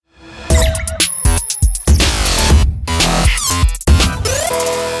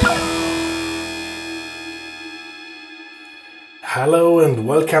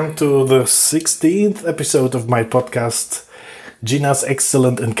Welcome to the 16th episode of my podcast, Gina's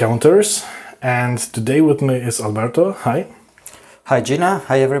Excellent Encounters. And today with me is Alberto. Hi. Hi, Gina.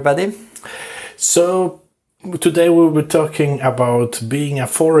 Hi, everybody. So, today we'll be talking about being a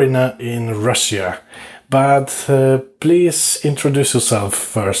foreigner in Russia. But please introduce yourself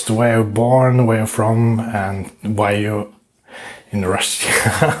first. Where you're born, where you're from, and why you're in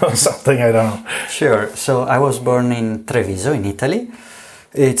Russia or something, I don't know. Sure. So I was born in Treviso in Italy.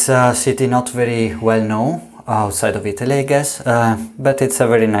 It's a city not very well known outside of Italy, I guess, but it's a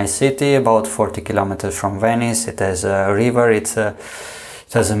very nice city, about 40 kilometers from Venice. It has a river. It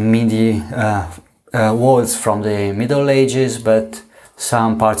has a walls from the Middle Ages, but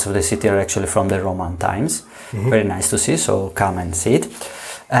some parts of the city are actually from the Roman times. Mm-hmm. Very nice to see, so come and see it.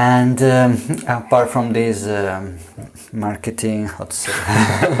 And apart from this marketing, how to say,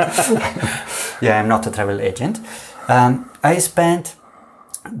 yeah, I'm not a travel agent. I spent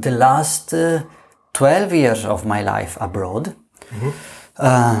the last 12 years of my life abroad. Mm-hmm.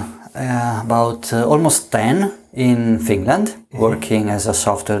 About almost 10 in Finland, mm-hmm. working as a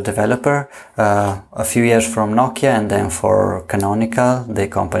software developer, a few years from Nokia and then for Canonical, the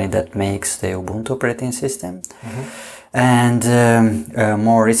company that makes the Ubuntu operating system. Mm-hmm. And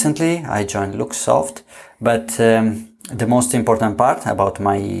more recently, I joined Luxsoft. But the most important part about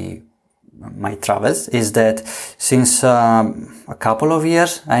my travels is that since a couple of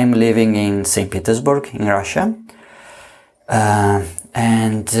years, I'm living in St. Petersburg in Russia.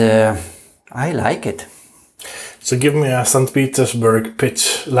 And I like it. So give me a St. Petersburg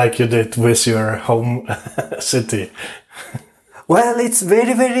pitch like you did with your home city. Well, it's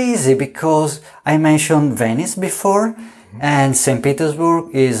very, very easy because I mentioned Venice before, mm-hmm. and St.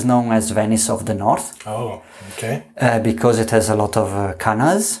 Petersburg is known as Venice of the North. Oh, okay. Because it has a lot of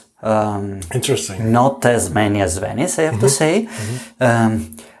canals. Interesting. Not as many as Venice, I have mm-hmm. to say.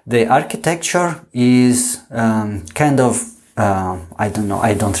 Mm-hmm. The architecture is kind of, I don't know,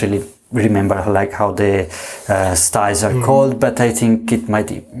 I don't really remember like how the styles are mm-hmm. called, but I think it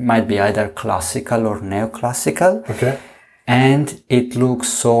might be either classical or neoclassical. Okay. And it looks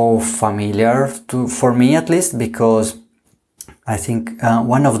so familiar for me at least, because I think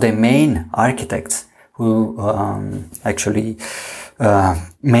one of the main architects who actually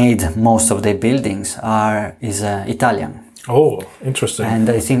made most of the buildings is Italian. Oh, interesting. And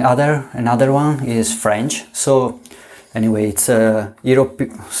I think another one is French. So anyway, it's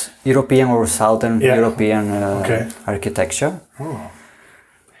European or Southern European architecture. Oh.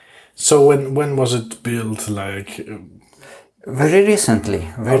 So when was it built? Like very recently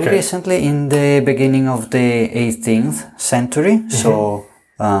in the beginning of the 18th century. Mm-hmm. So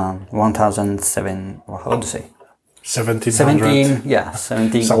 1007. How to say? 1700.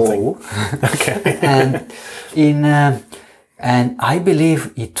 1700. Okay. And I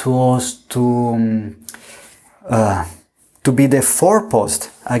believe it was to be the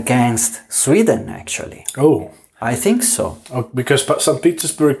forepost against Sweden, actually. Oh. I think so. Oh, because St.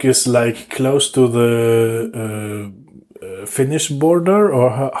 Petersburg is like close to the Finnish border,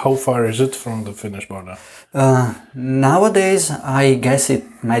 or how far is it from the Finnish border? Nowadays, I guess it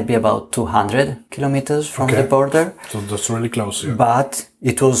might be about 200 kilometers from the border. So that's really close. Yeah. But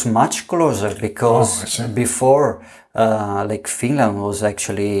it was much closer because before, Finland was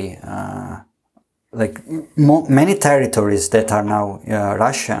actually many territories that are now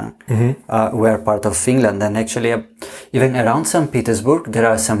Russian mm-hmm. Were part of Finland, and actually even around St. Petersburg there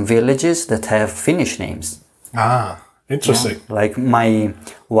are some villages that have Finnish names. Ah. Interesting. Yeah. Like my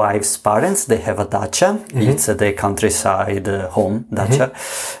wife's parents, they have a dacha. Mm-hmm. It's the countryside home dacha,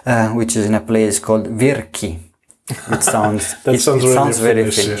 mm-hmm. Which is in a place called Virki. It sounds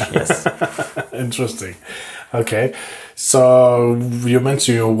very Finnish. Yeah. Yes. Interesting. Okay. So you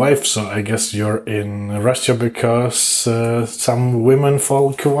mentioned your wife. So I guess you're in Russia because some women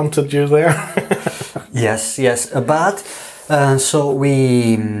folk wanted you there. Yes. But. So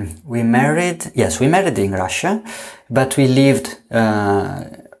we married. Yes, we married in Russia, but we lived.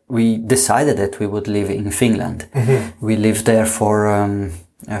 We decided that we would live in Finland. Mm-hmm. We lived there for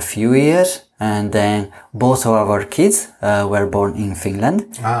a few years, and then both of our kids were born in Finland.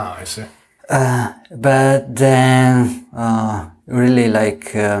 Ah, I see. But then, really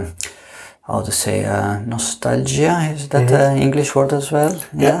how to say, nostalgia, is that an English word as well?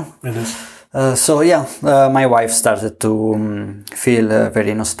 Yeah, it is. My wife started to feel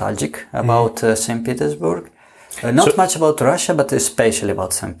very nostalgic about St. Petersburg. Not much about Russia, but especially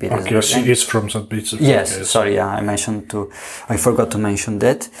about St. Petersburg. Okay, she is from St. Petersburg. Yes, sorry, I forgot to mention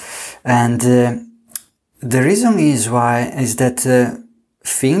that. And the reason is that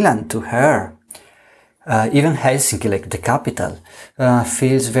Finland to her even Helsinki, like the capital,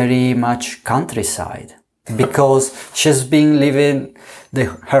 feels very much countryside because she's been living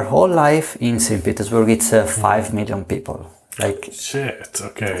her whole life in St. Petersburg. It's 5 million people. Like shit,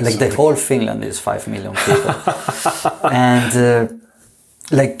 okay. Like so the whole Finland is 5 million people. And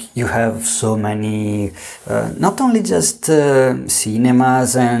like you have so many, not only just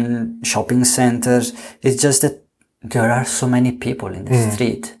cinemas and shopping centers, it's just that there are so many people in the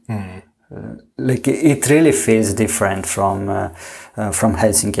street. Like it really feels different from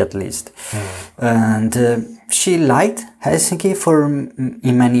Helsinki, at least. And she liked Helsinki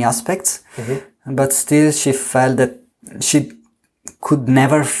in many aspects, but still she felt that she could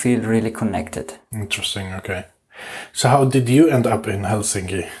never feel really connected. Interesting, okay. So how did you end up in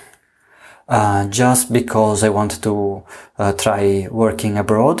Helsinki? Just because I wanted to try working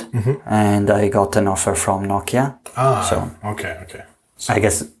abroad, and I got an offer from Nokia. Okay. So I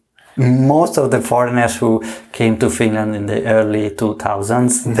guess most of the foreigners who came to Finland in the early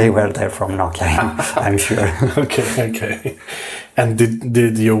 2000s, they were there from Nokia, I'm sure. Okay. And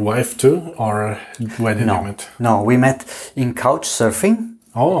did your wife too, or where did you meet? No, we met in couch surfing.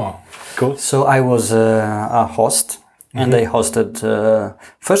 Oh, cool. So I was a host, and I hosted.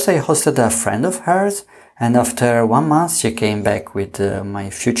 First, I hosted a friend of hers, and after 1 month, she came back with my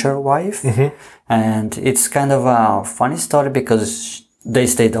future wife. And it's kind of a funny story because they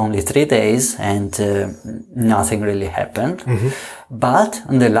stayed only 3 days, and nothing really happened. But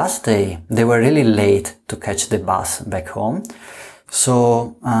on the last day, they were really late to catch the bus back home.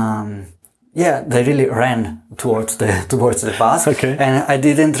 So they really ran towards the bus, and I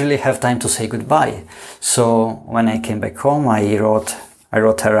didn't really have time to say goodbye. So when I came back home, I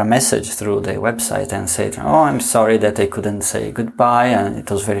wrote her a message through the website and said, "Oh, I'm sorry that I couldn't say goodbye, and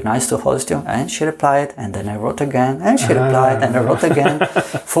it was very nice to host you." And she replied, and then I wrote again, and she replied, and I wrote again.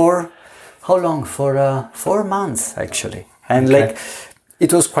 For how long? For 4 months actually, and like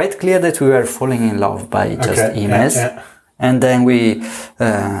it was quite clear that we were falling in love by just emails. And then we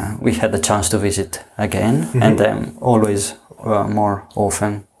had the chance to visit again, and then always more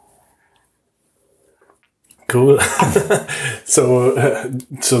often. Cool. So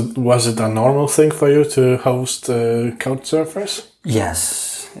was it a normal thing for you to host couch surfers?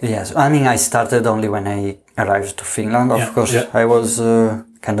 Yes. I mean, I started only when I arrived to Finland. Of course, I was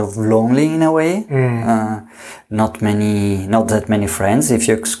kind of lonely in a way. Not that many friends, if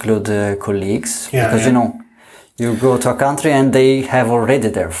you exclude colleagues, because you go to a country and they have already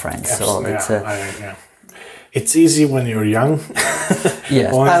their friends. So it's easy when you're young.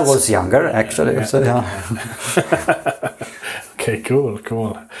 Yes, I was younger actually. Okay,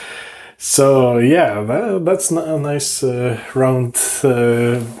 cool. So that's a nice round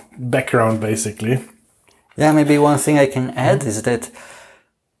background, basically. Yeah, maybe one thing I can add is that,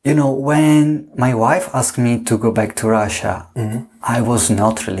 when my wife asked me to go back to Russia, I was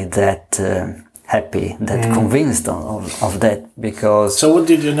not really that happy, that convinced of that, because... So what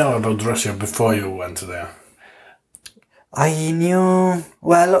did you know about Russia before you went there? I knew,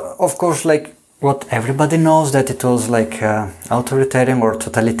 well, of course, like what everybody knows, that it was like authoritarian or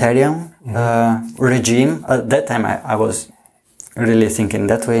totalitarian regime. At that time I was really thinking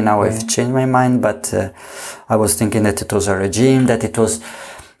that way. Now I've changed my mind, but I was thinking that it was a regime, that it was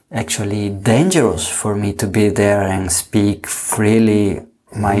actually dangerous for me to be there and speak freely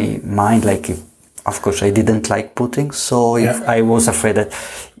my mind. Like, of course, I didn't like Putin, so if I was afraid that,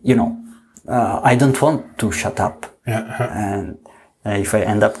 I don't want to shut up. And if I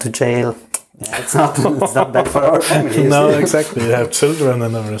end up to jail, it's not bad for our families. No, exactly. You have children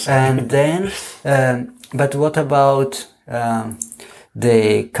and everything. And then, but what about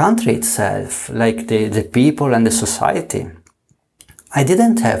the country itself, like the people and the society? I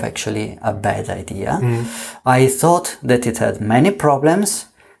didn't have actually a bad idea. I thought that it had many problems,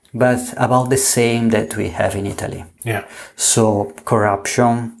 but about the same that we have in Italy. So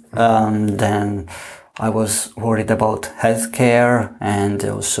corruption, then I was worried about healthcare and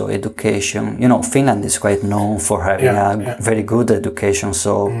also education. Finland is quite known for having a very good education.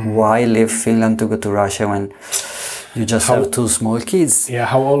 So why leave Finland to go to Russia when you just have 2 small kids? Yeah,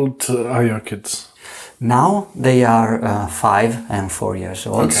 how old are your kids? Now they are 5 and 4 years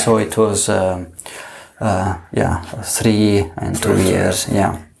old. Okay. So it was 3 and 2 years.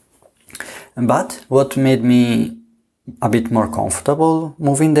 Yeah. But what made me a bit more comfortable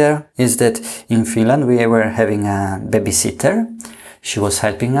moving there is that in Finland we were having a babysitter. She was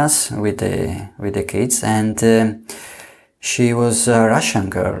helping us with the kids, and she was a Russian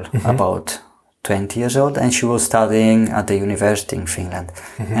girl, about 20 years old, and she was studying at the university in Finland.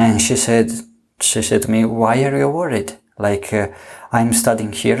 And she said to me, "Why are you worried? Like I'm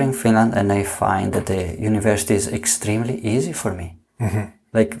studying here in Finland, and I find that the university is extremely easy for me.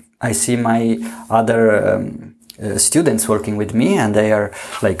 Like I see my other students working with me, and they are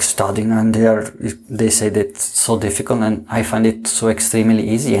like studying, and they say that it's so difficult, and I find it so extremely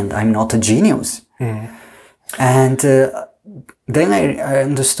easy, and I'm not a genius. And then I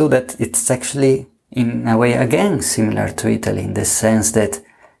understood that it's actually in a way again similar to Italy, in the sense that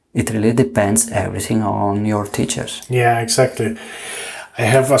it really depends everything on your teachers. Yeah, exactly. I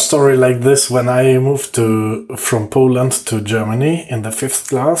have a story like this. When I moved from Poland to Germany in the 5th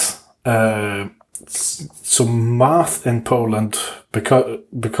class, so math in Poland,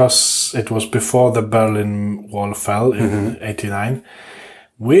 because it was before the Berlin Wall fell in 89,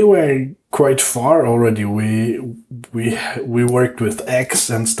 we were quite far already. We worked with X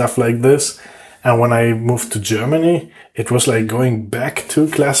and stuff like this. And when I moved to Germany, it was like going back 2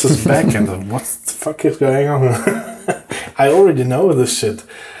 classes back, and what the fuck is going on? I already know this shit.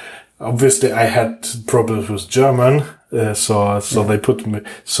 Obviously, I had problems with German, so they put me.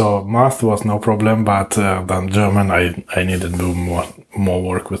 So math was no problem, but then German, I needed to do more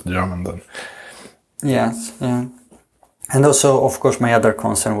work with German then. Yes, yeah. And also, of course, my other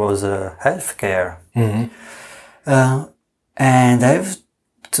concern was healthcare. And I have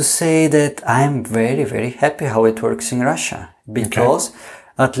to say that I'm very, very happy how it works in Russia, because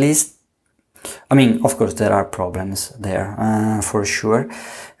at least, I mean, of course, there are problems there for sure,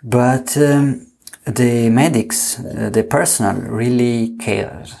 but the medics, the personnel really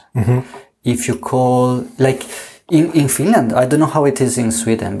cares. If you call, like in Finland, I don't know how it is in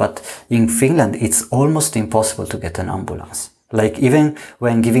Sweden, but in Finland, it's almost impossible to get an ambulance. Like even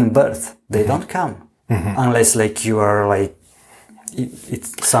when giving birth, they don't come unless like you are like,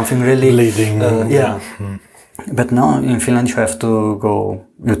 it's something really bleeding. But no, in Finland you have to go,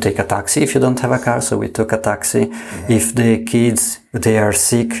 you take a taxi if you don't have a car, so we took a taxi. If the kids, they are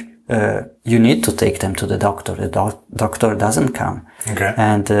sick, you need to take them to the doctor. The doctor doesn't come.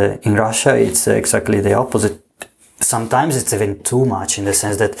 And in Russia it's exactly the opposite. Sometimes it's even too much, in the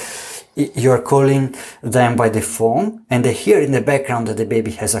sense that you're calling them by the phone and they hear in the background that the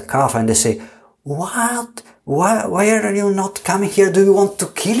baby has a cough, and they say, what? Why are you not coming here? Do you want to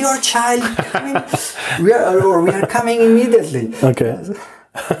kill your child? I mean, we are coming immediately.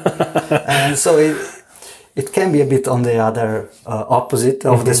 And so it can be a bit on the other opposite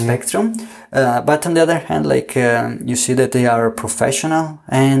of the spectrum. But on the other hand, like you see that they are professional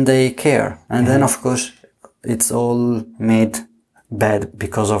and they care. And then of course it's all made bad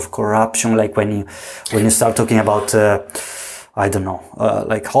because of corruption. Like when you start talking about I don't know,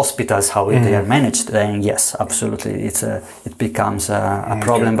 like hospitals, how they are managed, then yes, absolutely, it becomes a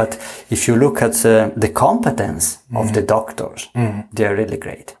problem. But if you look at the competence of the doctors, they are really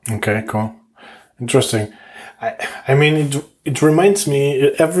great. Okay, cool, interesting. I mean, it reminds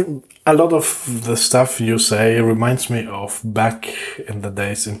me, a lot of the stuff you say reminds me of back in the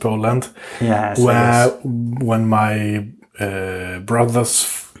days in Poland, when my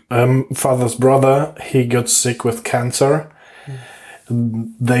father's brother, he got sick with cancer.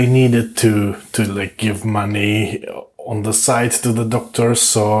 They needed to like give money on the side to the doctors,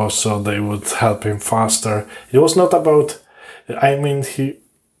 so they would help him faster. It was not about, I mean, it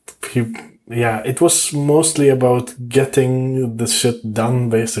was mostly about getting the shit done,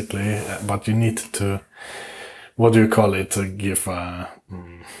 basically. But you need to, what do you call it? To give I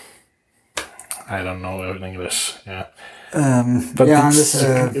don't know in English.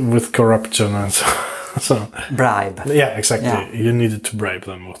 With corruption and so. So bribe. Yeah, exactly. Yeah. You needed to bribe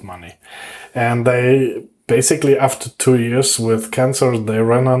them with money. And they basically, after 2 years with cancer, they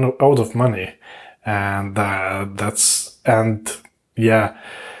ran out of money. And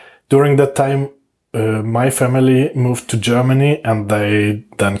during that time, my family moved to Germany, and they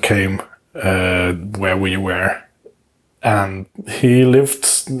then came where we were. And he lived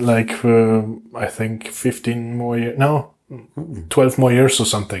like, I think 12 more years or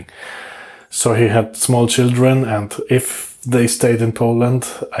something. So he had small children, and if they stayed in Poland,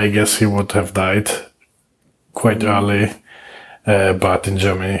 I guess he would have died quite early. But in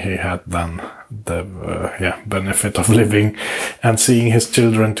Germany, he had then the benefit of living and seeing his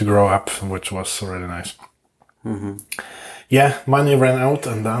children to grow up, which was really nice. Yeah, money ran out,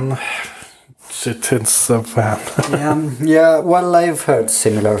 and then shit hits the fan. Well, I've heard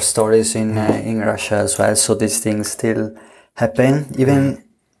similar stories in Russia as well. So these things still happen, even.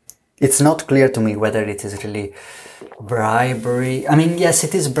 It's not clear to me whether it is really bribery. I mean, yes,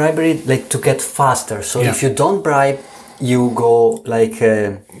 it is bribery, like to get faster. So if you don't bribe, you go like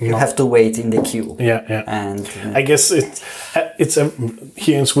you have to wait in the queue. Yeah. And I guess it's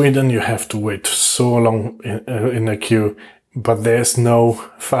here in Sweden you have to wait so long in a queue, but there's no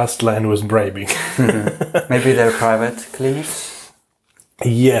fast line with Brabing. maybe they're private clinics.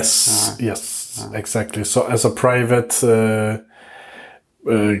 Yes, exactly. So as a private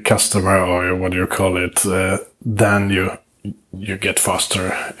customer, or what do you call it, then you get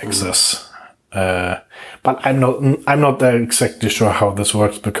faster access. But I'm not exactly sure how this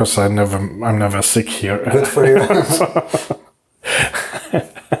works because I'm never sick here. Good for you.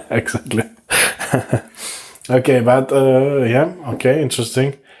 Exactly. Okay, but okay,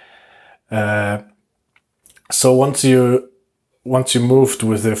 interesting. So once you moved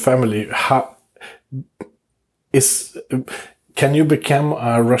with your family, can you become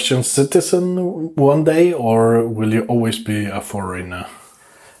a Russian citizen one day, or will you always be a foreigner?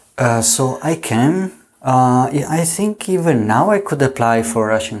 So I can. I think even now I could apply for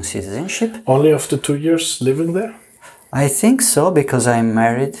Russian citizenship. Only after 2 years living there? I think so, because I'm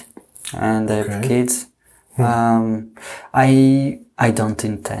married and I have kids. I don't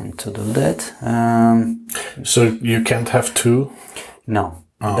intend to do that. So you can't have two? No,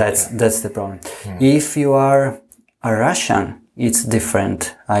 that's the problem. If you are a Russian, it's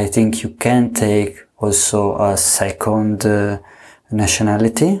different. I think you can take also a second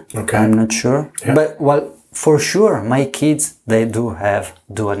nationality. Okay. I'm not sure. Yeah. But, well, for sure, my kids, they do have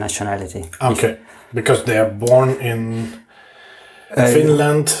dual nationality. Okay. Because they are born in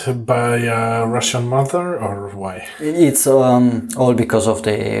Finland by a Russian mother, or why? It's all because of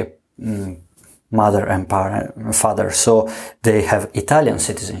the mother and father. So they have Italian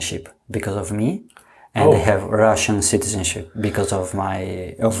citizenship because of me, and they have Russian citizenship because of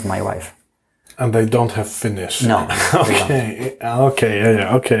my wife. And they don't have Finnish? No. Okay.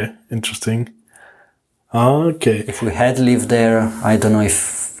 Okay. Interesting. Okay. If we had lived there, I don't know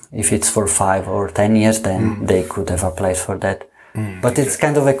if it's for 5 or 10 years, then they could have applied for that. But it's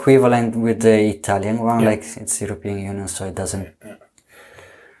kind of equivalent with the Italian one, like it's European Union, so it doesn't.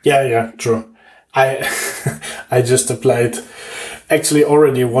 Yeah, true. I just applied actually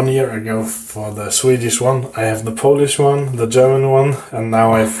already 1 year ago for the Swedish one. I have the Polish one, the German one, and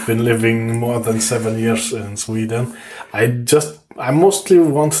now I've been living more than 7 years in Sweden. I mostly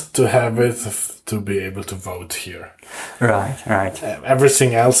want to have it to be able to vote here. Right.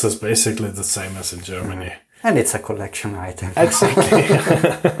 Everything else is basically the same as in Germany. And it's a collection item. Exactly.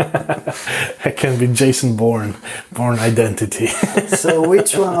 I can be Jason Bourne identity. So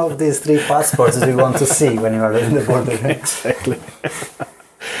which one of these 3 passports do you want to see when you are in the border? Exactly.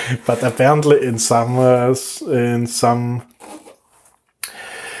 But apparently in some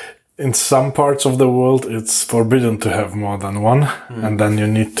parts of the world it's forbidden to have more than one, and then you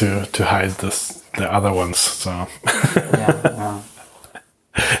need to hide the other ones. So Yeah.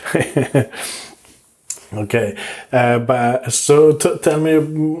 Okay, but so tell me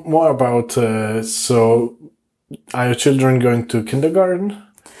more about. So, are your children going to kindergarten?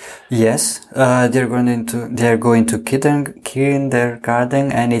 Yes, they're going to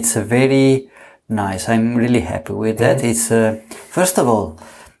kindergarten, and it's a very nice. I'm really happy with that. It's first of all,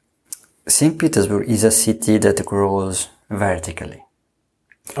 St. Petersburg is a city that grows vertically.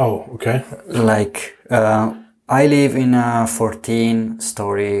 Oh, okay. Like I live in a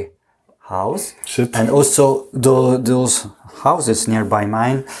 14-story house. Shit. And also those houses nearby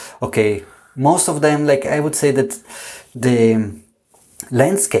mine, okay, most of them, like I would say that the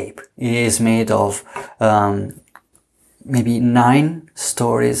landscape is made of maybe 9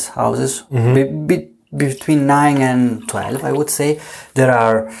 stories houses, between 9 and 12, I would say. There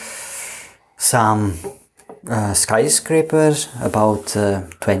are some skyscrapers, about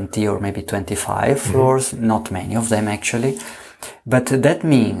 20 or maybe 25 floors, not many of them actually. But that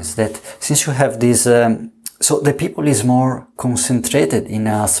means that since you have this, so the people is more concentrated in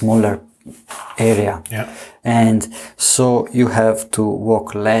a smaller area. Yeah. And so you have to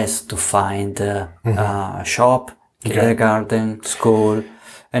walk less to find a shop, kindergarten, school.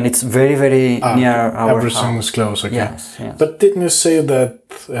 And it's very, very near our everything house. is close, okay. Yes. But didn't you say that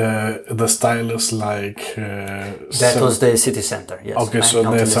the style is like... that was the city center, yes. Okay, so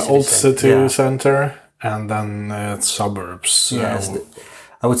there's an old city center and then suburbs. Yes,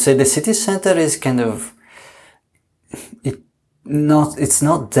 I would say the city center is kind of... It's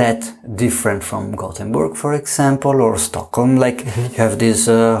not that different from Gothenburg, for example, or Stockholm. Like you have these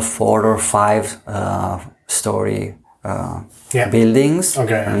 4 or 5 story buildings,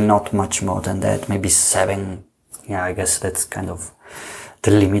 and not much more than that, maybe 7. Yeah, I guess that's kind of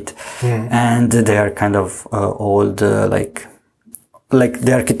the limit. And they are kind of old, like like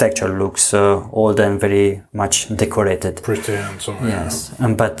the architecture looks old and very much decorated. Pretty and so on. Yes,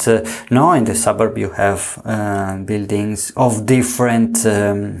 but now in the suburb you have buildings of different,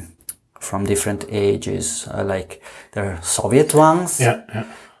 from different ages. Like there are Soviet ones, Yeah.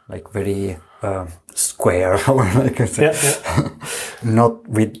 like very square, or like I said,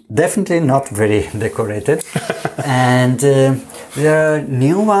 definitely not very decorated. And there are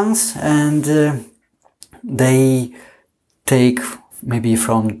new ones, and they take maybe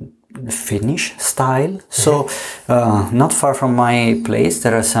from the Finnish style. So not far from my place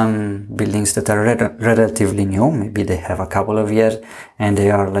there are some buildings that are relatively new. Maybe they have a couple of years, and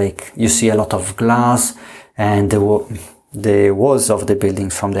they are like, you see a lot of glass, and the walls of the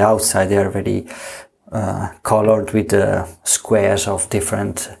buildings from the outside, they are very colored with squares of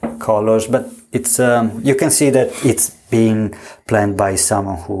different colors, but it's you can see that it's being planned by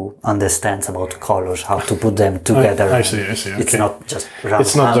someone who understands about colors, how to put them together. I see. Okay. It's not just random.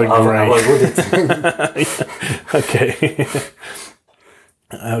 It's not like How would it?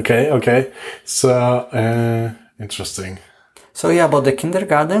 Okay. Okay. So interesting. So yeah, about the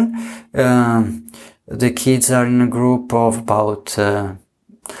kindergarten, the kids are in a group of about.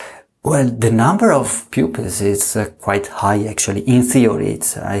 Well, the number of pupils is quite high actually. In theory,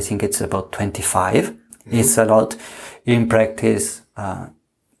 I think it's about 25. It's a lot. In practice,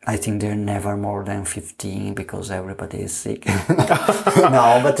 I think they're never more than 15 because everybody is sick.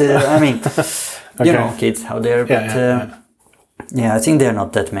 No, but I mean, you know, kids out there. But yeah, I think they're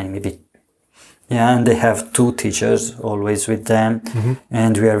not that many, maybe. Yeah, and they have 2 teachers always with them.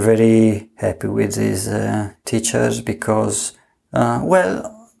 And we are very happy with these teachers because,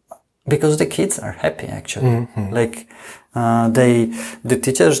 because the kids are happy actually. Like the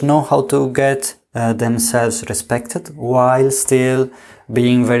teachers know how to get themselves respected while still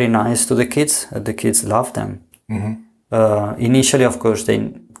being very nice to the kids. The kids love them. Initially, of course,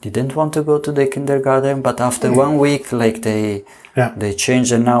 they didn't want to go to the kindergarten, but after 1 week, like they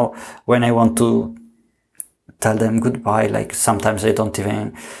changed. And now when I want to tell them goodbye, like sometimes I don't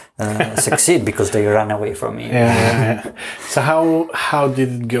even succeed because they run away from me. So how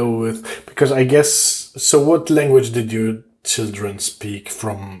did it go with, because I guess, so what language did your children speak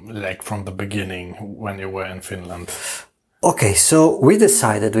from the beginning when you were in Finland? Okay, so we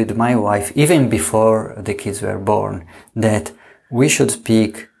decided with my wife, even before the kids were born, that we should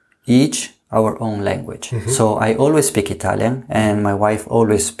speak each our own language. So I always speak Italian, and my wife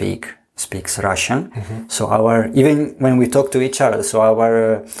always speaks Russian. So even when we talk to each other, so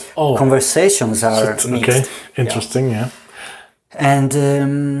our conversations are mixed. Okay, interesting, yeah. And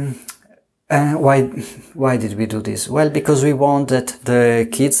why did we do this? Well, because we want that the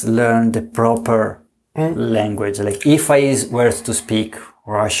kids learn the proper language. Like if I were to speak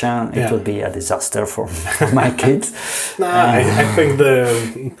Russian, it would be a disaster for my kids. I think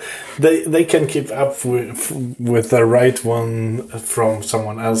they can keep up with the right one from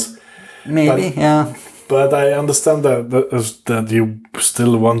someone else. Maybe, But I understand that you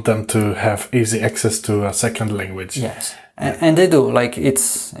still want them to have easy access to a second language. Yes, and they do. Like it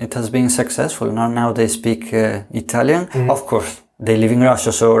has been successful. Now they speak Italian. Of course, they live in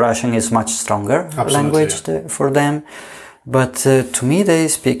Russia, so Russian is much stronger language for them. But to me, they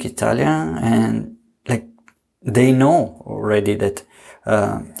speak Italian, and like they know already that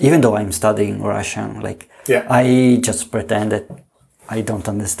even though I'm studying Russian, I just pretend that I don't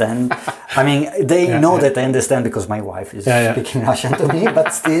understand. I mean, they know that I understand because my wife is speaking Russian to me,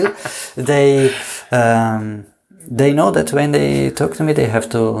 but still, they know that when they talk to me, they have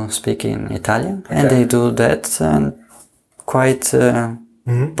to speak in Italian, and they do that quite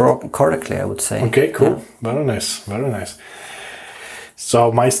correctly, I would say. Okay, cool. Very nice.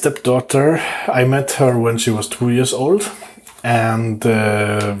 So my stepdaughter, I met her when she was 2 years old, and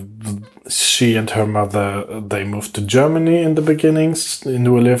she and her mother, they moved to Germany in the beginnings,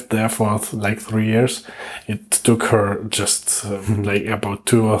 and we lived there for like 3 years. It took her just like about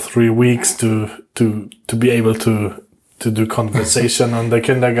 2 or 3 weeks to be able to do conversation on the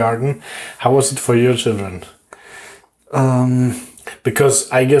kindergarten. How was it for your children? Because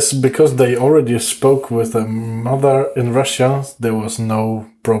I guess because they already spoke with a mother in Russia, there was no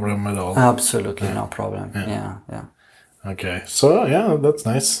problem at all. Absolutely no problem. Yeah. Okay, so that's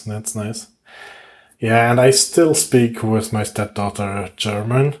nice. Yeah, and I still speak with my stepdaughter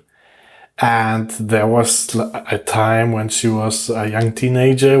German. And there was a time when she was a young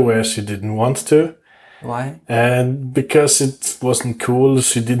teenager where she didn't want to. Why? And because it wasn't cool,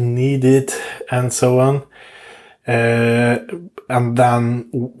 she didn't need it, and so on. And then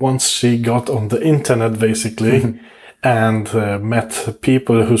once she got on the internet, basically, and met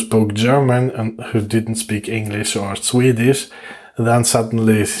people who spoke German and who didn't speak English or Swedish, Then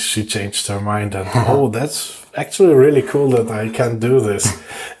suddenly she changed her mind and oh, that's actually really cool that I can do this.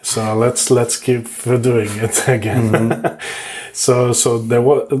 So let's keep doing it again. So there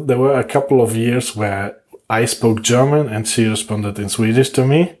were a couple of years where I spoke German and she responded in Swedish to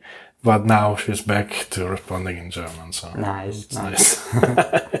me, but now she's back to responding in German. So Nice. it's nice.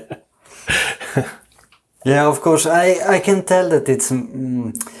 Yeah, of course. I can tell that it's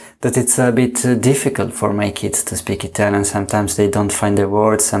a bit difficult for my kids to speak Italian. Sometimes they don't find the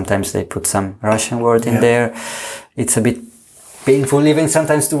words. Sometimes they put some Russian word in there. It's a bit painful even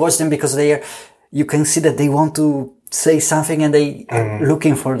sometimes to watch them because you can see that they want to say something and they are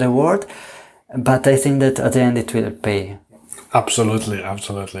looking for the word. But I think that at the end it will pay. Absolutely.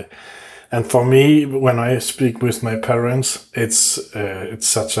 And for me, when I speak with my parents, it's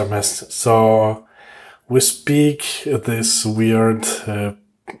such a mess. So we speak this weird,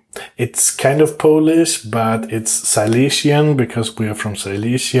 it's kind of Polish, but it's Silesian because we are from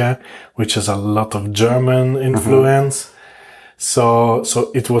Silesia, which has a lot of German influence. So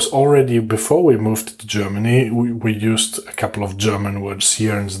it was already before we moved to Germany, we used a couple of German words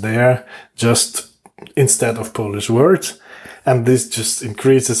here and there, just instead of Polish words. And this just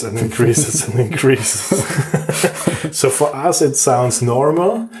increases and increases and increases. So for us, it sounds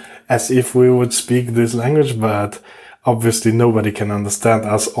normal, as if we would speak this language, but obviously nobody can understand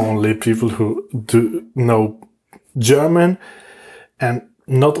us, only people who do know German, and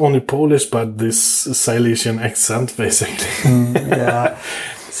not only Polish, but this Silesian accent, basically. Yeah.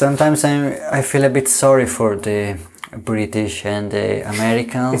 Sometimes I feel a bit sorry for the British and the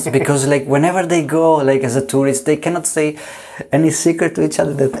Americans because like whenever they go like as a tourist they cannot say any secret to each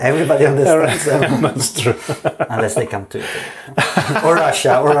other that everybody understands them. That's true. Unless they come to Italy. or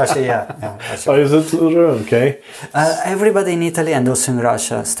Russia, yeah. Russia. Oh, is it true? Okay. Everybody in Italy and also in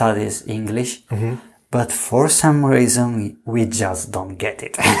Russia studies English, but for some reason we just don't get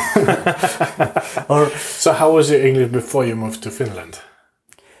it. So how was your English before you moved to Finland?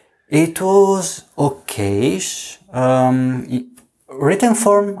 It was okay-ish. Written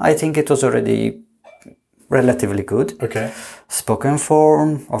form, I think it was already relatively good. Okay. Spoken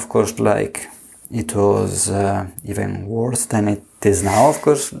form, of course, like it was even worse than it is now, of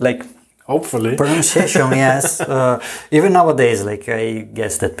course, like hopefully. Pronunciation, yes. Even nowadays, like I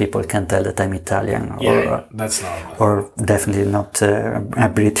guess that people can tell that I'm Italian. Yeah, that's normal. Or definitely not a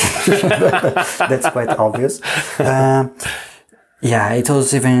British. That's quite obvious. Yeah, it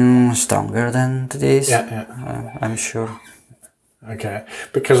was even stronger than this. Yeah. I'm sure. Okay,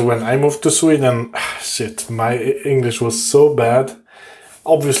 because when I moved to Sweden, my English was so bad.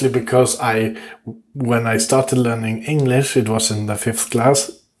 Obviously, because when I started learning English, it was in the 5th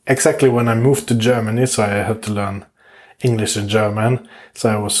class. Exactly when I moved to Germany, so I had to learn English and German. So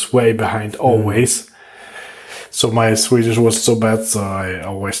I was way behind always. So my Swedish was so bad, so I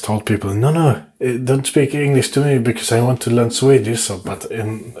always told people, no, don't speak English to me because I want to learn Swedish. So, but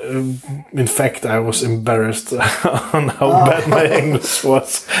in fact, I was embarrassed on how bad my English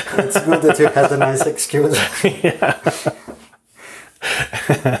was. It's good that you had a nice excuse. Yeah.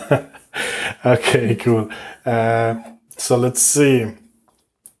 Okay, cool. So let's see.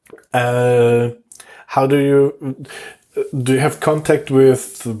 How do you have contact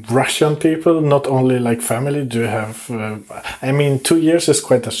with Russian people, not only like family? Do you have, 2 years is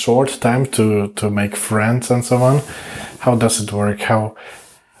quite a short time to make friends and so on. How does it work? How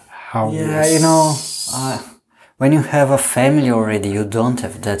Yeah, when you have a family already, you don't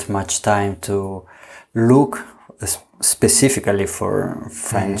have that much time to look specifically for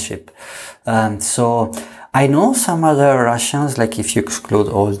friendship. So I know some other Russians, like if you exclude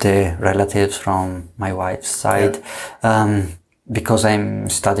all the relatives from my wife's side, because I'm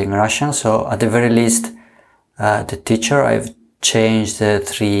studying Russian. So at the very least, the teacher, I've changed the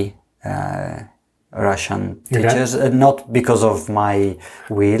 3 Russian teachers, not because of my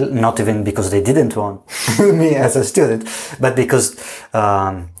will, not even because they didn't want me as a student, but because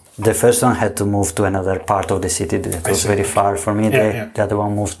the first one had to move to another part of the city that was very far for me. The other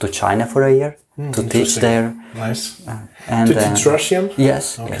one moved to China for a year to teach there. Nice. And to teach Russian?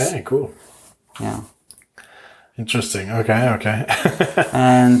 Yes. Okay, yes. Cool. Yeah. Interesting. Okay.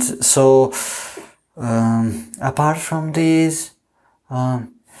 And so, apart from this,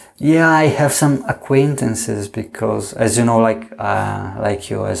 I have some acquaintances because, as you know, like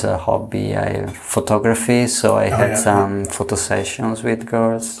you as a hobby, I have photography. So I had some photo sessions with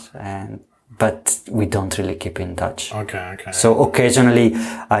girls, but we don't really keep in touch. Okay. So occasionally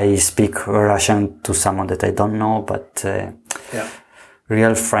I speak Russian to someone that I don't know, but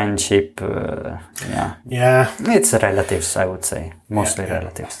real friendship, it's relatives, I would say, mostly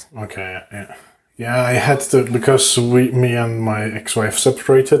relatives. Okay, Yeah, I had to, because me and my ex-wife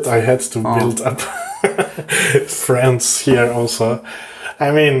separated, I had to build up friends here also.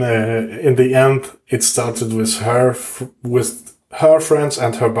 I mean, in the end, it started with with her friends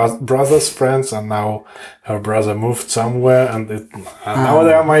and her brother's friends, and now her brother moved somewhere, and now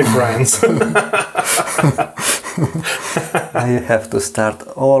they are my friends. Now you have to start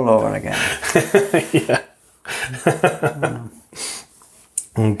all over again. Yeah.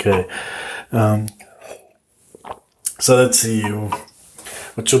 Okay. So let's see.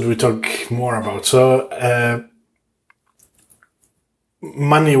 What should we talk more about? So,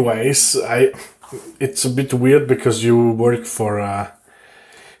 money-wise, it's a bit weird because you work for a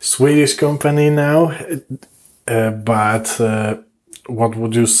Swedish company now, but what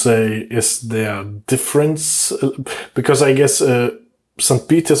would you say is the difference? Because I guess St.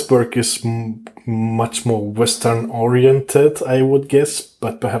 Petersburg is much more Western-oriented, I would guess,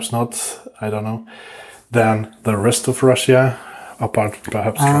 but perhaps not, I don't know, than the rest of Russia, apart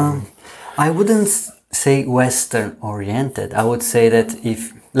perhaps from... I wouldn't say Western oriented. I would say that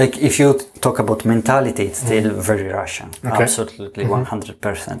if you talk about mentality, it's still very Russian. Okay. Absolutely,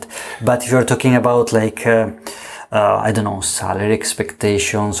 100%. But if you're talking about I don't know, salary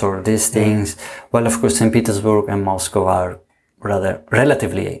expectations or these things, well, of course, St. Petersburg and Moscow are rather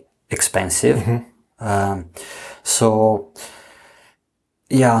relatively expensive. So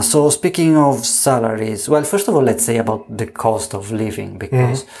speaking of salaries, well, first of all, let's say about the cost of living,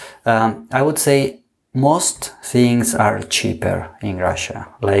 because I would say most things are cheaper in Russia,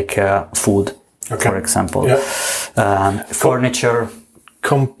 like food, for example, furniture.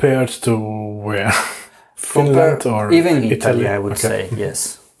 Compared to where? Finland or even Italy, I would say,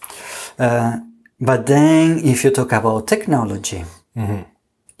 yes. But then if you talk about technology,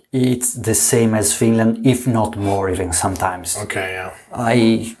 it's the same as Finland, if not more even sometimes. Okay, yeah.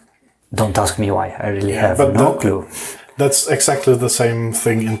 Don't ask me why, I really have no clue. That's exactly the same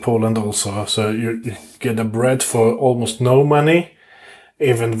thing in Poland also. So you get a bread for almost no money,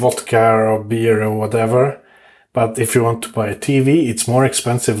 even vodka or beer or whatever. But if you want to buy a TV, it's more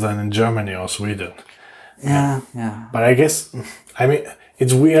expensive than in Germany or Sweden. Yeah. But I guess,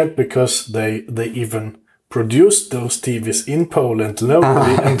 it's weird because they even produce those TVs in Poland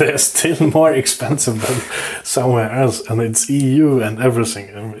locally, and they're still more expensive than somewhere else. And it's EU and everything.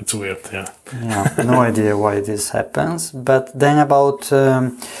 It's weird, yeah. Yeah, no idea why this happens. But then about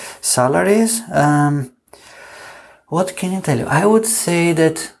salaries, what can I tell you? I would say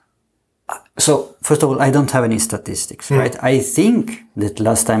that, so first of all, I don't have any statistics, right? I think that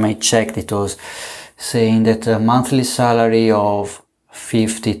last time I checked, it was saying that a monthly salary of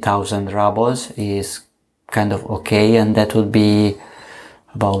 50,000 rubles is kind of okay, and that would be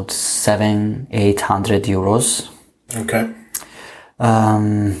about 700-800 euros. Okay.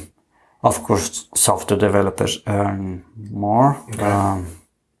 Of course, software developers earn more. Okay.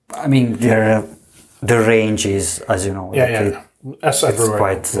 The range is, as you know, As it's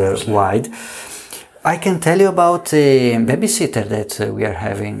quite wide. I can tell you about a babysitter that we are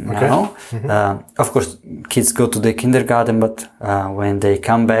having now. Of course, kids go to the kindergarten, but when they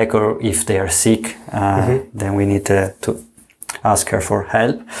come back or if they are sick, then we need to ask her for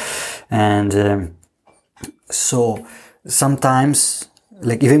help. And so sometimes,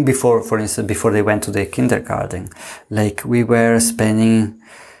 like even before, for instance, before they went to the kindergarten, like we were spending,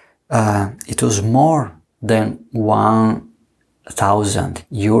 it was more than 1,000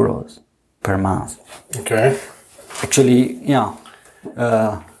 euros per month. Okay. Actually,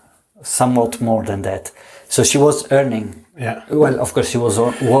 somewhat more than that. So she was earning. Yeah. Well, of course, she was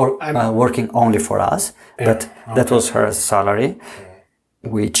working only for us, but that was her salary,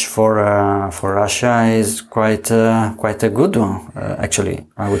 which for Russia is quite a good one. Actually,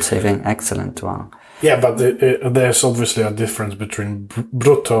 I would say an excellent one. Yeah, but there's obviously a difference between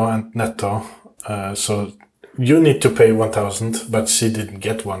brutto and netto. So you need to pay 1,000, but she didn't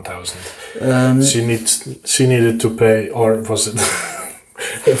get 1,000. She needed to pay, or was it?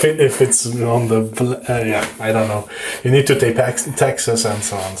 if it's on the I don't know. You need to pay taxes and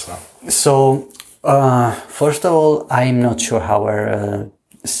so on. So first of all, I'm not sure how our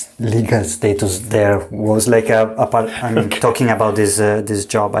legal status there was. Like talking about this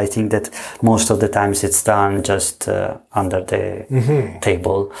job, I think that most of the times it's done just under the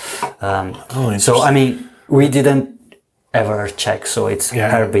table. So we didn't ever check, so it's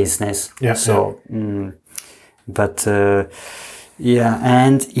her business. Yeah. So,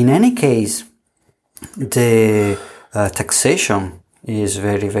 and in any case, the taxation is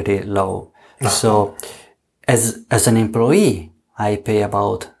very, very low. So, as an employee, I pay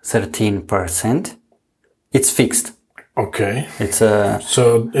about 13%. It's fixed. Okay. It's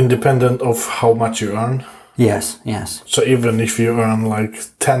so independent of how much you earn. Yes. So even if you earn like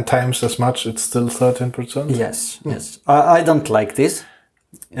 10 times as much, it's still 13%? Yes. I don't like this.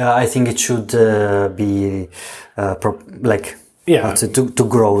 I think it should be to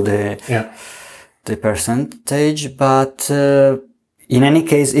grow the percentage, but in any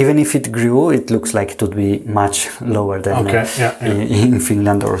case, even if it grew, it looks like it would be much lower than in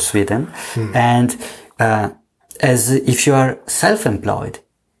Finland or Sweden. And as if you are self-employed,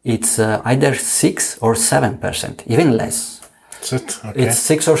 it's either 6 or 7%, even less. That's it. Okay. It's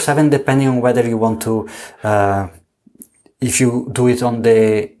 6 or 7 depending on whether you want to, if you do it on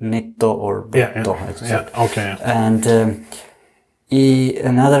the netto or brutto. Okay. And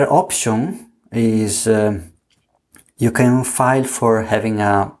another option is you can file for having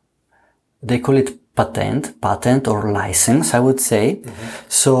they call it patent or license, I would say.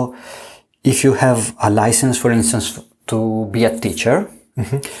 So if you have a license, for instance, to be a teacher,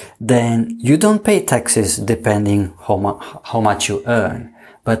 then you don't pay taxes depending how much you earn,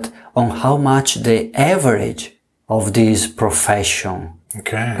 but on how much the average of this profession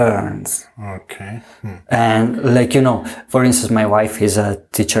earns. Okay. And for instance, my wife is a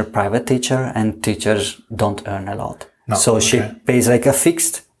teacher, private teacher, and teachers don't earn a lot. So she pays like a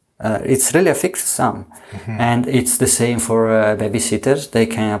fixed, it's really a fixed sum. And it's the same for babysitters. They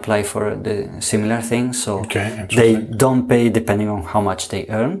can apply for the similar thing. So they don't pay depending on how much they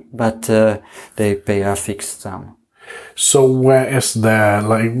earn, but they pay a fixed sum. So where is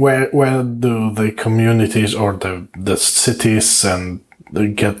where do the communities or the cities and they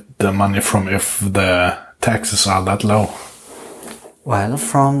get the money from if the taxes are that low? Well,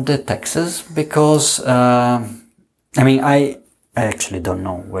 from the taxes, because I actually don't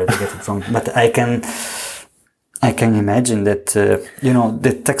know where they get it from, but I can imagine that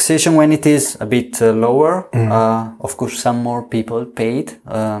the taxation, when it is a bit lower, of course some more people paid.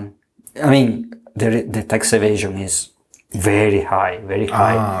 The tax evasion is very high.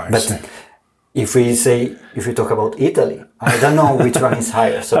 But if we talk about Italy, I don't know which one is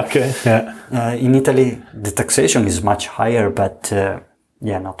higher. So in Italy, the taxation is much higher, but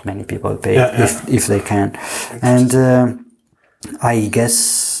not many people pay if they can. And I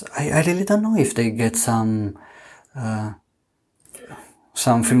guess I really don't know if they get something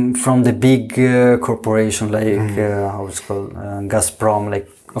from the big corporation like how it's called Gazprom. Like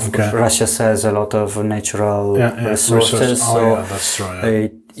of course Russia has a lot of natural resources. That's true.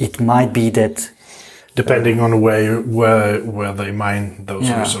 It might be that depending on where they mine those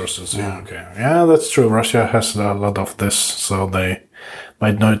resources. Yeah, that's true. Russia has a lot of this, so they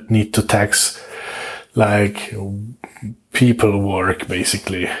might not need to tax like people work,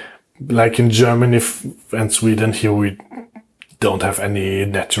 basically. Like in Germany and Sweden, here we don't have any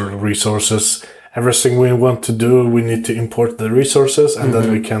natural resources. Everything we want to do, we need to import the resources and then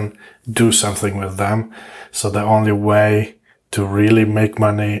we can do something with them. So the only way to really make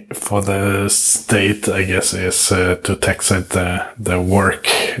money for the state, I guess, is to tax it the work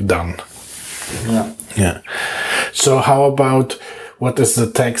done. Yeah. So how about, what is the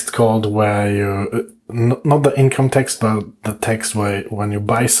tax called where you... not the income tax, but the tax where when you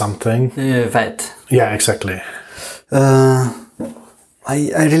buy something. VAT. Yeah, exactly.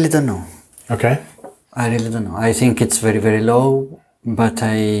 I really don't know. Okay. I really don't know. I think it's very, very low, but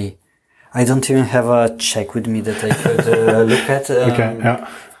I don't even have a check with me that I could look at.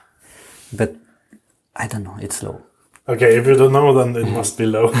 But I don't know. It's low. Okay, if you don't know, then it must be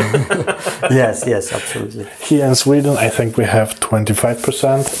low. Yes, absolutely. Here in Sweden, I think we have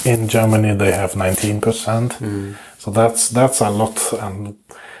 25%. In Germany, they have 19%. So that's a lot. And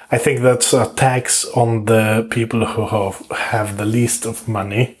I think that's a tax on the people who have the least of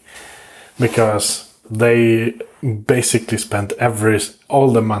money, because they basically spend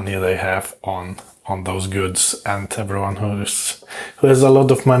all the money they have on those goods, and everyone who has a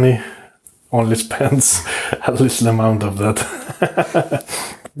lot of money only spends a little amount of that.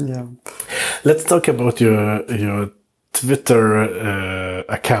 Let's talk about your Twitter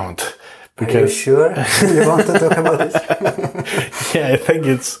account. Because are you sure you want to talk about it? Yeah, I think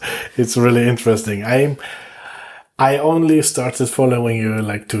it's really interesting. I only started following you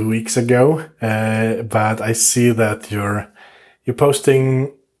like 2 weeks ago, but I see that you're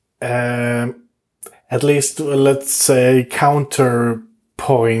posting at least, let's say,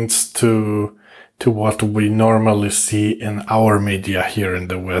 counterpoints to what we normally see in our media here in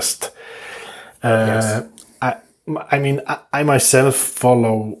the West. Yes. I myself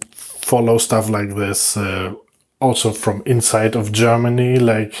follow stuff like this also from inside of Germany,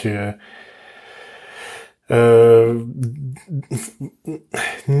 like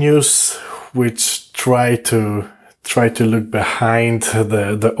news which try to try to look behind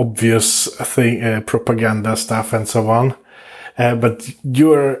the obvious thing, propaganda stuff and so on. But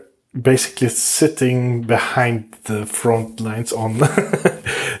you're basically sitting behind the front lines on,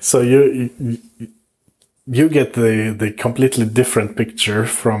 so you get the completely different picture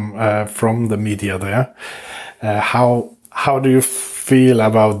from the media there. How do you feel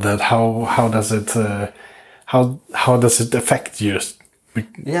about that? How does it affect you?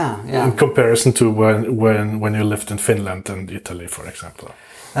 In comparison to when you lived in Finland and Italy, for example.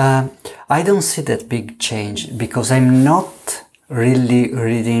 I don't see that big change because I'm not really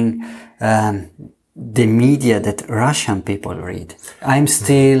reading the media that Russian people read. I'm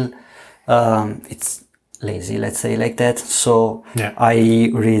still it's lazy, let's say like that. So I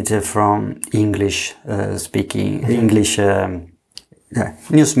read from English speaking English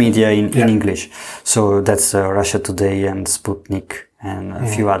news media in English. So that's Russia Today and Sputnik and a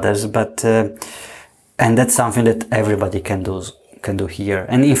few others, but and that's something that everybody can do here.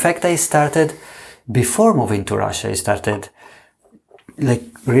 And in fact, I started before moving to Russia. I started like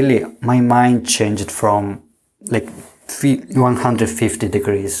really my mind changed from like 150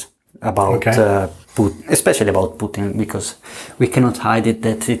 degrees about Putin, especially about Putin, because we cannot hide it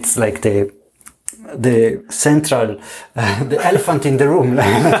that it's like the central the elephant in the room.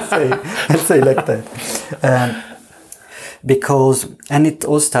 let's say like that. Because, and it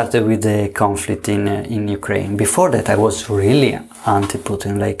all started with the conflict in Ukraine. Before that, I was really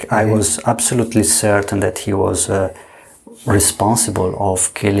anti-Putin. Like I was absolutely certain that he was responsible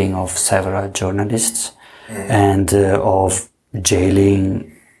of killing of several journalists and of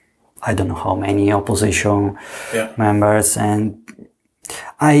jailing I don't know how many opposition members. And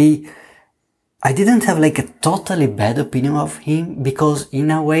I didn't have like a totally bad opinion of him, because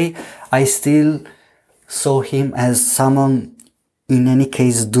in a way I still saw him as someone, in any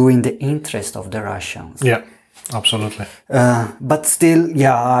case, doing the interest of the Russians. Yeah, absolutely. But still,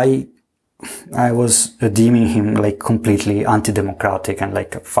 I was deeming him like completely anti-democratic and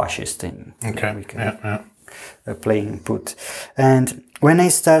like a fascist in playing put. And when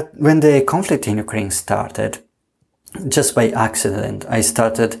the conflict in Ukraine started, just by accident, I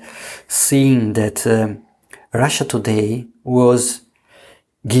started seeing that Russia Today was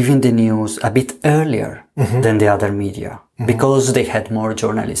giving the news a bit earlier than the other media, because they had more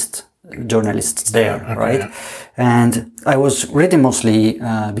journalists there, right? Yeah. And I was reading mostly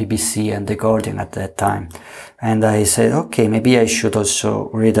BBC and The Guardian at that time. And I said, okay, maybe I should also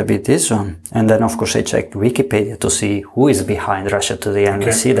read a bit this one. And then, of course, I checked Wikipedia to see who is behind Russia Today, and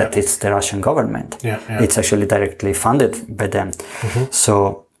I see that it's the Russian government. It's actually directly funded by them.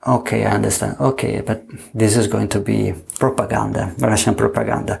 So, okay, I understand. Okay, but this is going to be propaganda, Russian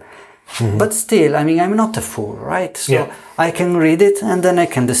propaganda. But still, I mean, I'm not a fool, right? So I can read it and then I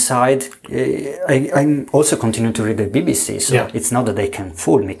can decide. I'm also continue to read the BBC, so it's not that they can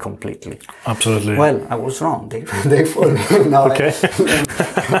fool me completely. Absolutely. Well, I was wrong. They fooled me. Now okay.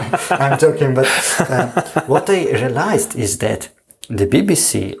 I'm joking, but what I realized is that the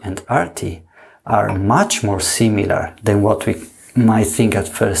BBC and RT are much more similar than what we might think at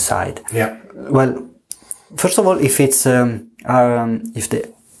first sight. Yeah. Well, first of all, if it's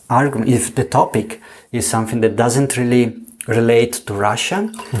if the topic is something that doesn't really relate to Russia,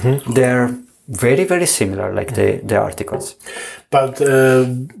 they're very, very similar, like the articles. But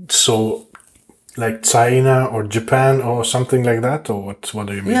so, like China or Japan or something like that, or what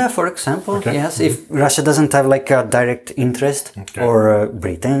do you mean? Yeah, for example, yes. If Russia doesn't have like a direct interest, or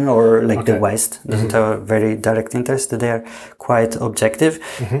Britain or like the West doesn't have a very direct interest, they are quite objective,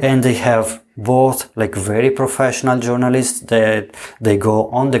 and they have both like very professional journalists that they go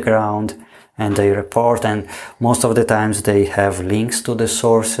on the ground and they report, and most of the times they have links to the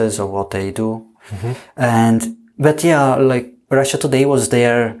sources of what they do. But like Russia Today was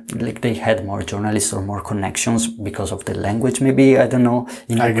there, like they had more journalists or more connections because of the language, maybe, I don't know,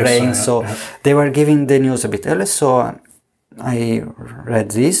 in Ukraine. So they were giving the news a bit early. So I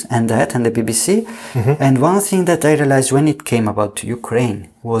read this and that and the BBC. And one thing that I realized when it came about Ukraine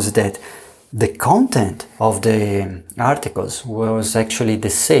was that the content of the articles was actually the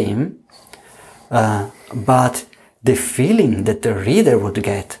same, but the feeling that the reader would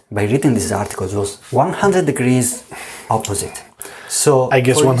get by reading these articles was 100 degrees opposite. So I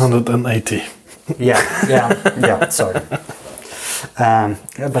guess 180. Yeah, sorry.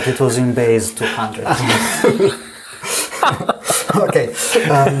 But it was in base 200. Okay.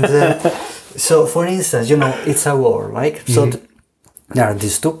 And, so for instance, it's a war, like, so there are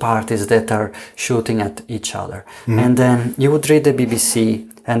these two parties that are shooting at each other. And then you would read the BBC,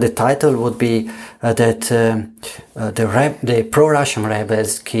 and the title would be that the pro-Russian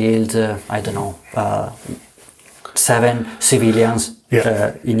rebels killed, 7 civilians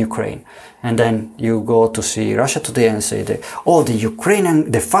in Ukraine. And then you go to see Russia Today and say, the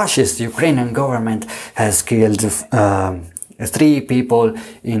fascist Ukrainian government has killed 3 people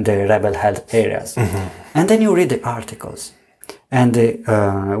in the rebel-held areas. And then you read the articles. And the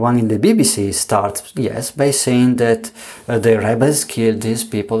one in the BBC starts, by saying that the rebels killed these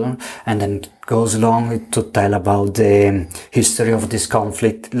people, and then goes along to tell about the history of this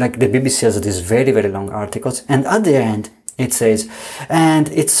conflict. Like the BBC has these very, very long articles. And at the end, it says, and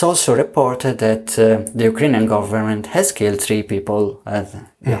it's also reported that the Ukrainian government has killed 3 people.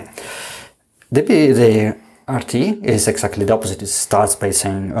 The RT is exactly the opposite. It starts by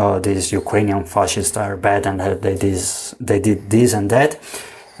saying, these Ukrainian fascists are bad and they did this and that.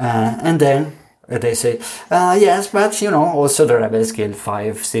 And then they say, yes, but also the rebels killed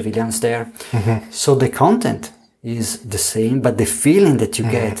 5 civilians there. So the content is the same, but the feeling that you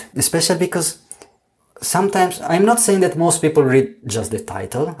get, especially because sometimes, I'm not saying that most people read just the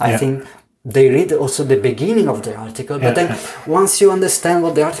title. I think they read also the beginning of the article, but then once you understand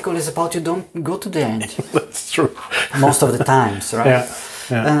what the article is about, you don't go to the end. That's true. Most of the times, right?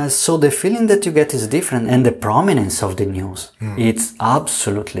 So the feeling that you get is different, and the prominence of the news, it's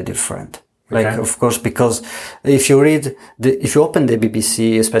absolutely different. Like, of course, because if you open the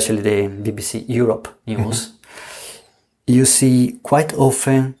BBC, especially the BBC Europe news, you see quite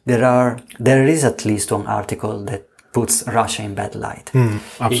often there is at least one article that puts Russia in bad light.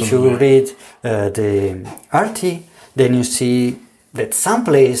 If you read the RT, then you see that some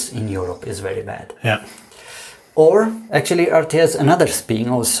place in Europe is very bad. Or actually RT has another spin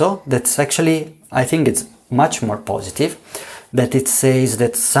also that's actually, I think it's much more positive, that it says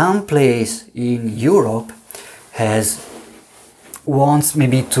that some place in Europe wants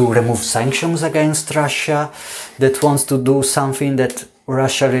maybe to remove sanctions against Russia, that wants to do something that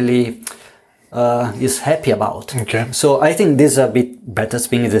Russia really is happy about. So I think this is a bit better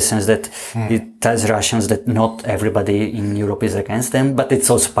spin in the sense that it tells Russians that not everybody in Europe is against them, but it's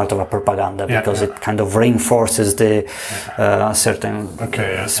also part of a propaganda because it kind of reinforces the certain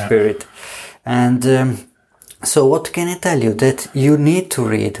spirit. And so what can I tell you? That you need to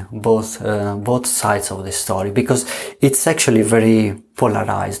read both sides of the story, because it's actually a very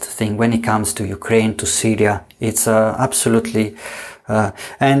polarized thing when it comes to Ukraine, to Syria. It's absolutely...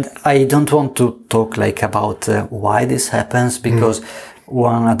 and I don't want to talk about why this happens, because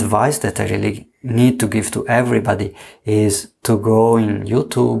one advice that I really need to give to everybody is to go in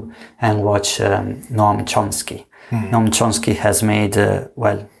YouTube and watch Noam Chomsky. Noam Chomsky has made,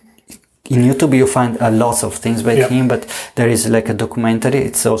 in YouTube you find lots of things by him, but there is a documentary,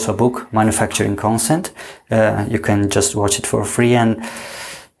 it's also a book, Manufacturing Consent. You can just watch it for free, and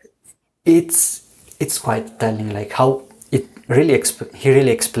it's quite telling, how it really he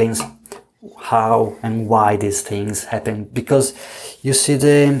really explains how and why these things happen. Because you see,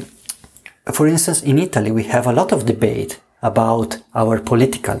 for instance, in Italy we have a lot of debate about our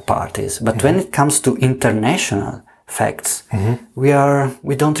political parties, but when it comes to international facts,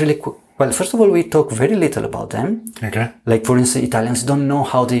 we don't really. Well, first of all, we talk very little about them. Like, for instance, Italians don't know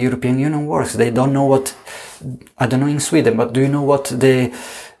how the European Union works. They don't know I don't know in Sweden, but do you know what the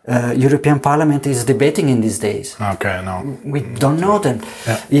European Parliament is debating in these days? No. We don't know them.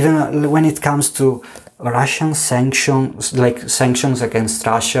 Even when it comes to Russian sanctions, like sanctions against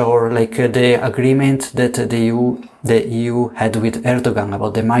Russia, or the agreement that the EU had with Erdogan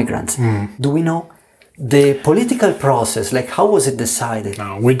about the migrants. Do we know the political process? How was it decided?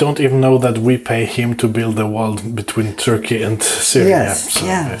 No, we don't even know that we pay him to build the wall between Turkey and Syria.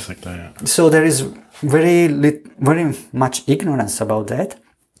 Basically, So there is very much ignorance about that.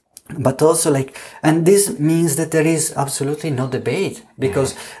 But also and this means that there is absolutely no debate,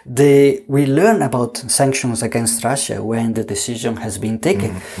 because we learn about sanctions against Russia when the decision has been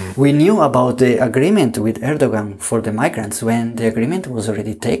taken. We knew about the agreement with Erdogan for the migrants when the agreement was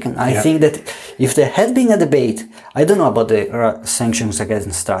already taken. I think that if there had been a debate, I don't know about the sanctions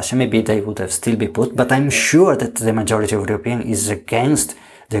against Russia, maybe they would have still been put, but I'm sure that the majority of Europeans is against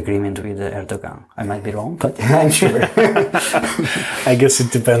the agreement with Erdogan. I might be wrong, but I'm sure. I guess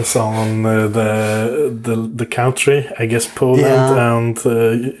it depends on the country. I guess Poland and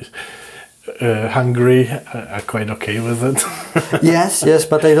Hungary are quite okay with it. yes,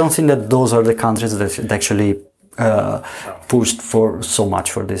 but I don't think that those are the countries that actually pushed for so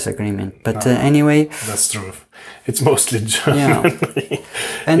much for this agreement. But anyway, that's true. It's mostly Germany.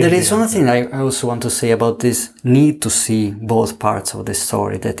 And there is one thing I also want to say about this need to see both parts of the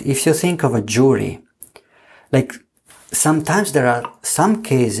story, that if you think of a jury, sometimes there are some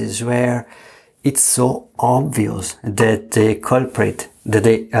cases where it's so obvious that the culprit, that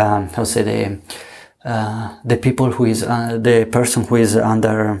the people who is the person who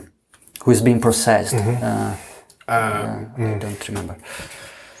is being processed. I don't remember.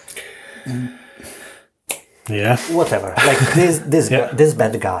 Yeah. Whatever. Like this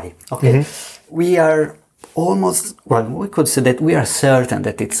bad guy. Okay. We are almost, well, we could say that we are certain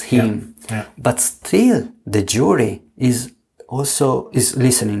that it's him. Yeah. But still, the jury is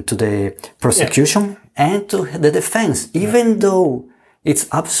listening to the prosecution and to the defense, even though it's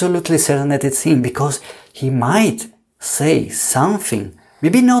absolutely certain that it's him, because he might say something,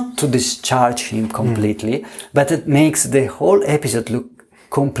 maybe not to discharge him completely, but it makes the whole episode look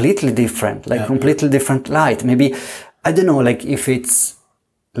completely different, like completely different light. Maybe, I don't know, like if it's,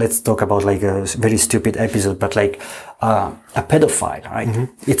 let's talk about like a very stupid episode, but like a pedophile, right?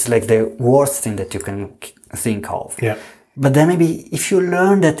 It's like the worst thing that you can think of. Yeah. But then maybe if you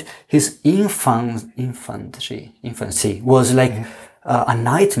learn that his infancy was like a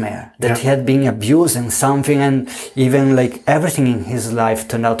nightmare, that he had been abused and something, and even like everything in his life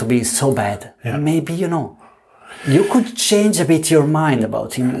turned out to be so bad. Maybe, you could change a bit your mind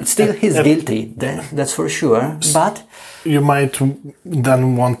about him. Still, he's guilty, that's for sure. But you might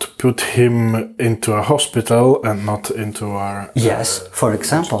then want to put him into a hospital and not into our for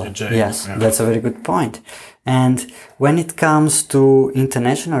example, jail. That's a very good point. And when it comes to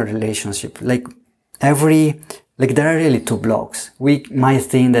international relationship, like there are really two blocks. We might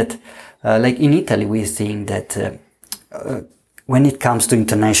think that, like in Italy, we think that when it comes to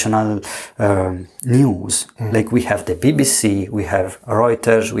international news, like we have the BBC, we have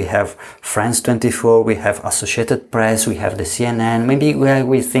Reuters, we have France 24, we have Associated Press, we have the CNN. Maybe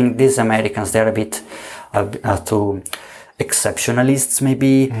we think these Americans, they're a bit too exceptionalists,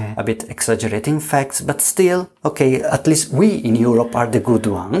 maybe a bit exaggerating facts, but still, okay, at least we in Europe are the good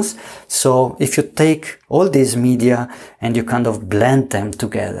ones. So if you take all these media and you kind of blend them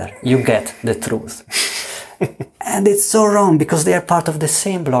together, you get the truth. And it's so wrong, because they are part of the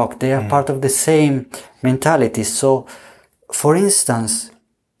same block, they are part of the same mentality. So, for instance,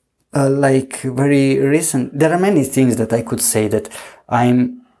 like very recent, there are many things that I could say that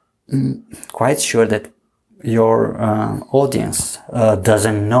I'm quite sure that your audience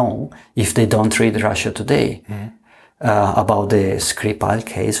doesn't know if they don't read Russia Today. About the Skripal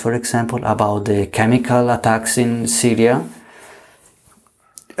case, for example, about the chemical attacks in Syria.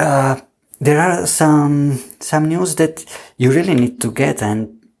 There are some news that you really need to get,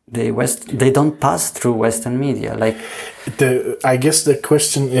 and they don't pass through Western media. Like I guess the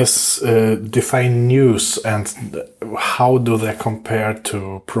question is define news, and how do they compare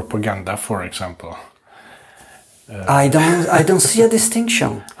to propaganda, for example? I don't see a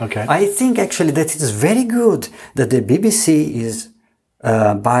distinction. Okay. I think actually that it's very good that the BBC is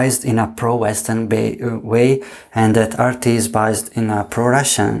biased in a pro-Western way, and that RT is biased in a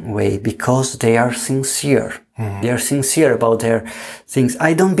pro-Russian way, because they are sincere. They are sincere about their things.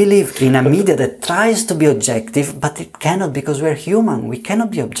 I don't believe in a media that tries to be objective, but it cannot, because we're human. We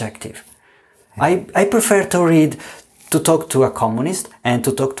cannot be objective. I prefer to talk to a communist and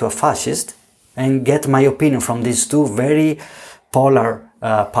to talk to a fascist and get my opinion from these two very polar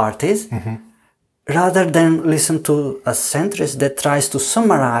parties, rather than listen to a centrist that tries to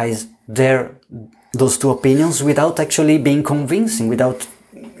summarize those two opinions without actually being convincing, without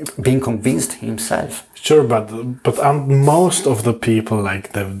being convinced himself. Sure, but most of the people,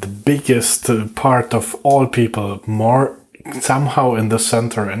 like the biggest part of all people, more somehow in the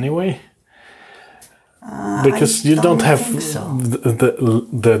center anyway. Because you don't have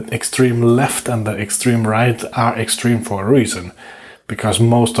the extreme left and the extreme right are extreme for a reason, because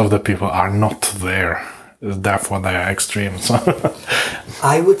most of the people are not there, therefore they are extreme. So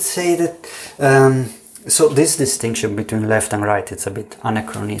I would say that so this distinction between left and right, it's a bit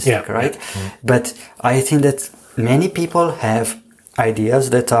anachronistic, right? But I think that many people have ideas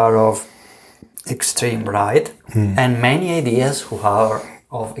that are of extreme right, and many ideas who are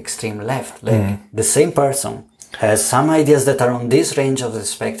of extreme left. Like the same person has some ideas that are on this range of the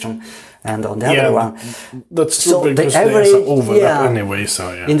spectrum, and on the other one. That's true, because there's an overlap anyway.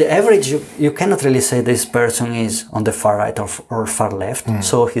 So in the average, you cannot really say this person is on the far right or far left.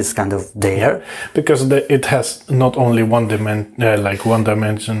 So he's kind of there, because it has not only one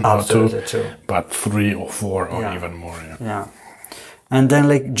dimension or two, but 3 or 4 or even more. Yeah. And then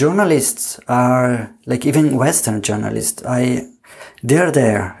like journalists are, like even Western journalists, they're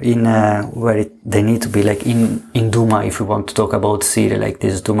there in where they need to be, like in Duma, if we want to talk about Syria, like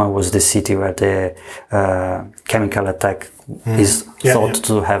this. Duma was the city where the chemical attack is thought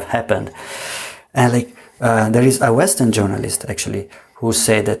to have happened. And like there is a Western journalist actually who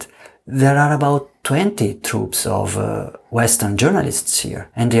said that there are about 20 troops of Western journalists here,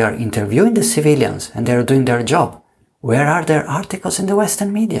 and they are interviewing the civilians, and they are doing their job. Where are their articles in the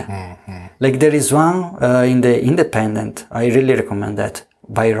Western media? Mm-hmm. Like there is one in the Independent, I really recommend that,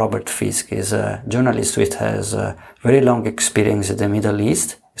 by Robert Fisk. He's a journalist who has a very long experience in the Middle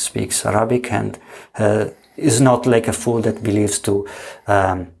East, speaks Arabic, and is not like a fool that believes to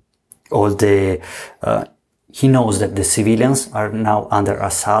all the... he knows that the civilians are now under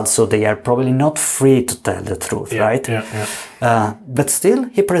Assad, so they are probably not free to tell the truth, right? But still,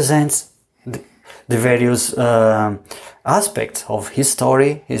 he presents the various aspects of his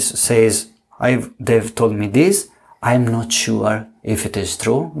story. He says, they've told me this, I'm not sure if it is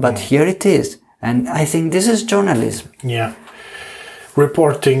true, but here it is. And I think this is journalism. Yeah.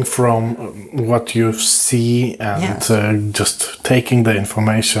 Reporting from what you see and just taking the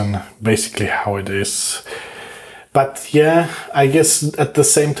information basically how it is. But yeah, I guess at the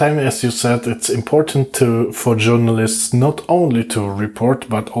same time, as you said, it's important for journalists not only to report,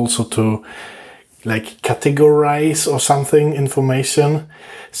 but also to like categorize or something information,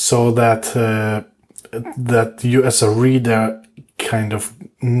 so that that you as a reader kind of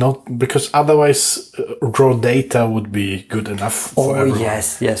not, because otherwise raw data would be good enough for everyone.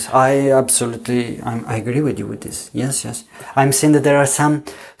 Yes, I agree with you with this. Yes, I'm saying that there are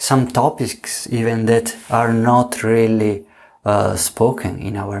some topics even that are not really spoken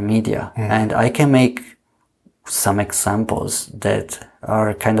in our media, and I can make some examples that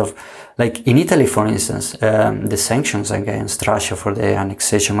are kind of like in Italy, for instance, the sanctions against Russia for the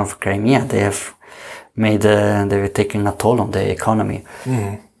annexation of Crimea, they've taken a toll on the economy.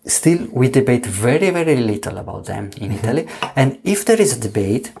 Still, we debate very, very little about them in Italy. And if there is a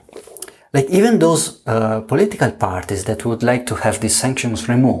debate, like even those political parties that would like to have these sanctions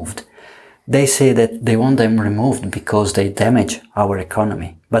removed, they say that they want them removed because they damage our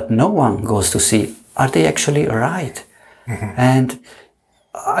economy. But no one goes to see, are they actually right? And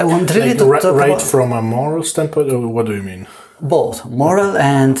I want really to talk about... from a moral standpoint, or what do you mean? Both moral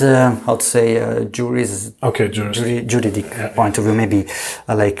and I'd say juridic point of view. Maybe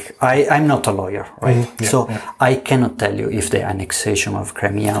like I'm not a lawyer, right? I cannot tell you if the annexation of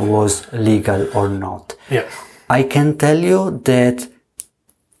Crimea was legal or not. I can tell you that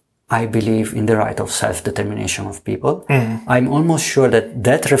I believe in the right of self-determination of people. I'm almost sure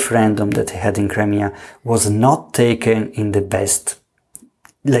that referendum that they had in Crimea was not taken in the best,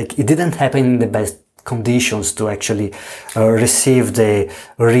 like it didn't happen in the best conditions to actually receive the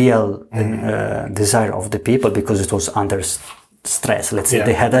real desire of the people, because it was under stress. Let's say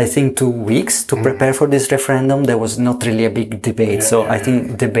they had, I think, 2 weeks to prepare for this referendum. There was not really a big debate. I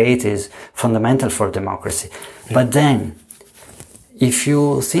think debate is fundamental for democracy. But then, if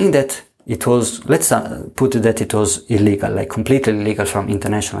you think that it was, let's put it that it was illegal, like completely illegal from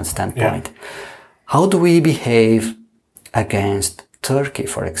international standpoint, how do we behave against Turkey,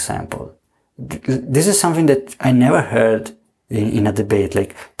 for example? This is something that I never heard in a debate.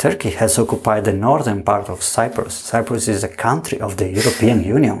 Like Turkey has occupied the northern part of Cyprus. Cyprus is a country of the European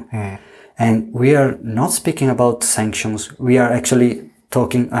Union. And we are not speaking about sanctions. We are actually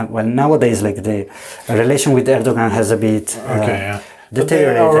talking, well, nowadays, like the relation with Erdogan has a bit deteriorated. They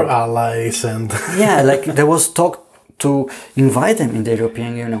are allies and... like there was talk to invite them in the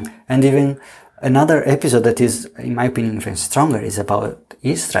European Union. And even another episode that is, in my opinion, even stronger is about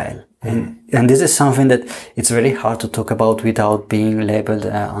Israel. And this is something that it's very hard to talk about without being labeled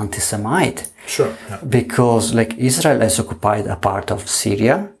anti-Semite. Because like Israel has occupied a part of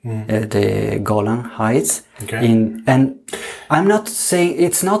Syria, the Golan Heights. And I'm not saying,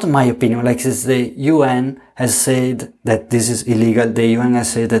 it's not my opinion, like it's the UN has said that this is illegal. The UN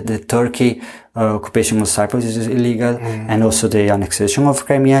has said that the Turkey occupation of Cyprus is illegal, and also the annexation of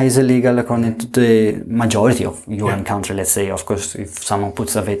Crimea is illegal according to the majority of UN countries. Let's say, of course, if someone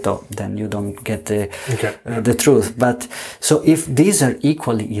puts a veto, then you don't get the truth. But so if these are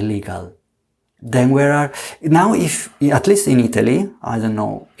equally illegal, then where are now? If at least in Italy, I don't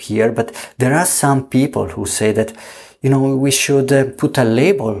know here, but there are some people who say that, you know, we should put a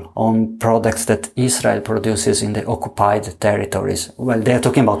label on products that Israel produces in the occupied territories. Well, they are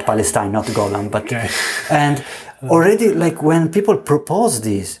talking about Palestine, not Golan, but and already, like when people propose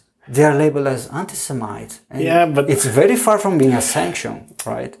this, they are labeled as anti-Semite. But it's very far from being a sanction,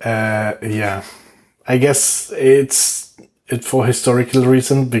 right? I guess it's for historical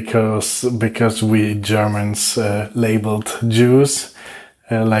reason, because we Germans labeled Jews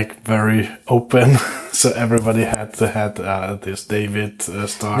like very open, so everybody had this David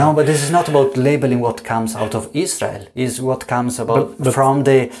star. No, but this is not about labeling what comes out of Israel. Is what comes about from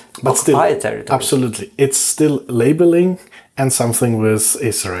the occupied territory. Absolutely, it's still labeling and something with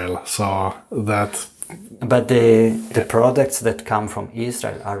Israel. So that But the products that come from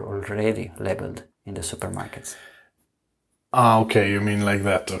Israel are already labeled in the supermarkets. Ah, okay, you mean like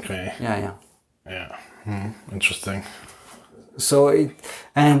that, okay. Yeah. Yeah, interesting. So,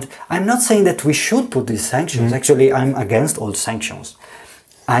 and I'm not saying that we should put these sanctions. Actually, I'm against all sanctions.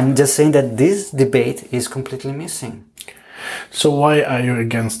 I'm just saying that this debate is completely missing. So why are you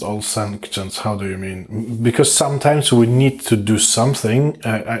against all sanctions? How do you mean? Because sometimes we need to do something,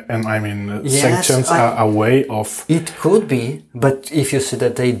 and I mean, sanctions are a way of... It could be, but if you see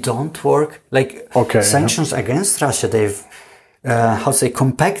that they don't work, like sanctions against Russia, they've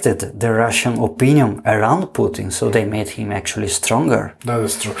compacted the Russian opinion around Putin, so they made him actually stronger. That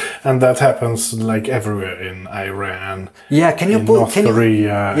is true, and that happens like everywhere in Iran. Yeah, North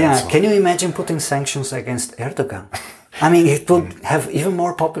Korea. Can you imagine putting sanctions against Erdogan? I mean, it would have even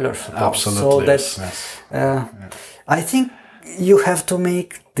more popular support. Absolutely. So that's, I think you have to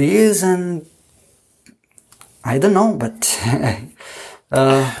make this, and I don't know, but.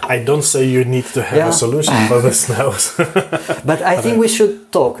 I don't say you need to have a solution for this now. But I think we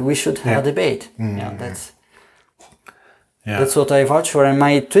should talk. We should have a debate. That's what I vouch for. And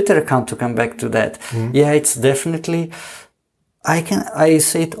my Twitter account, to come back to that, it's definitely. I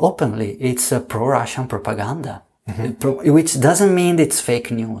say it openly. It's a pro-Russian propaganda, which doesn't mean it's fake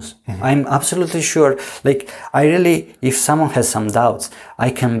news. I'm absolutely sure. Like, if someone has some doubts, I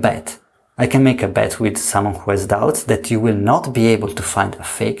can make a bet with someone who has doubts that you will not be able to find a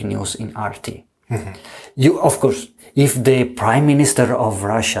fake news in RT. You, of course, if the Prime Minister of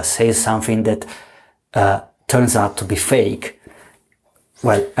Russia says something that turns out to be fake,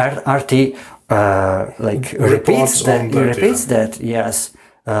 well, RT repeats that, yes.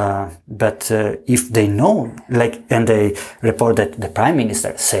 But if they know, and they report that the Prime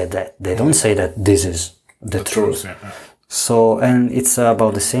Minister said that, they don't say that this is the truth. So, and it's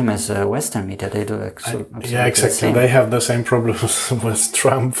about the same as Western media. They do absolutely exactly. They have the same problems with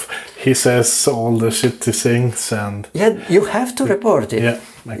Trump. He says all the shitty things, and you have to report it. Yeah,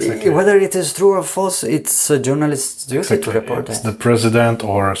 exactly. Whether it is true or false, it's a journalist's duty to report it. It's the president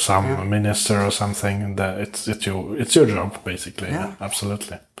or some minister or something. It's your job, basically. Yeah,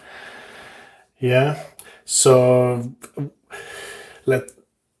 absolutely. Yeah. So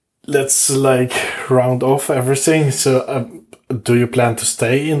let's round off everything. So, do you plan to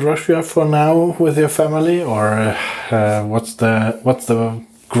stay in Russia for now with your family, or what's the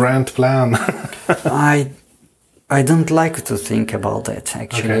grand plan? I don't like to think about that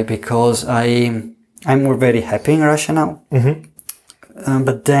actually, because I'm very happy in Russia now.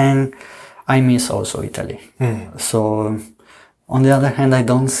 But then I miss also Italy. So on the other hand, I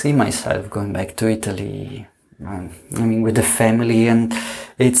don't see myself going back to Italy. I mean, with the family, and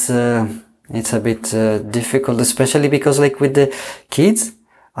it's a bit difficult, especially because with the kids,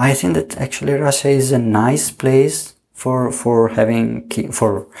 I think that actually Russia is a nice place for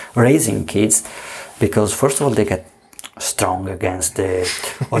raising kids, because first of all they get strong against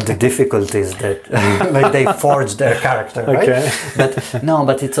all the difficulties that they forge their character, right?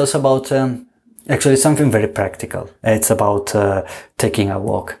 But it's also about actually something very practical. It's about taking a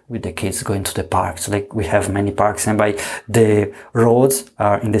walk with the kids, going to the parks. We have many parks, and by the roads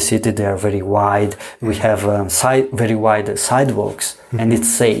are in the city, they are very wide. We have very wide sidewalks, and it's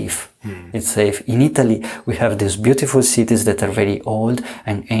safe. It's safe. In Italy, we have these beautiful cities that are very old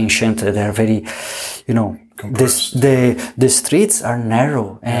and ancient. They are very, the streets are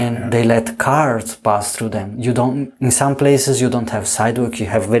narrow, and they let cars pass through them. In some places you don't have sidewalk. You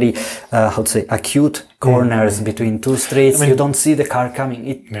have very, acute corners between two streets. You don't see the car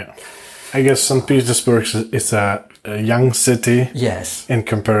coming. I guess St. Petersburg is a young city. Yes. In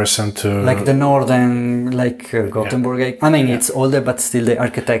comparison to the northern, Gothenburg. I mean, it's older, but still the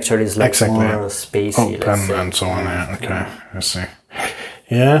architecture is more spacey. Open and so on. Yeah. Okay. I see.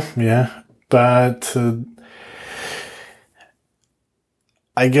 Yeah. But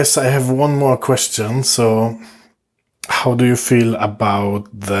I guess I have one more question. So, how do you feel about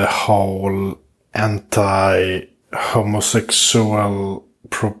the whole anti-homosexual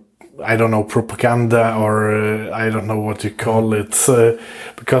propaganda, or I don't know what you call it,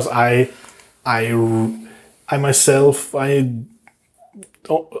 because I myself,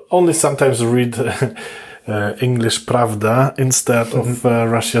 only sometimes read English Pravda instead of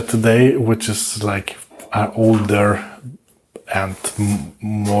Russia Today, which is older and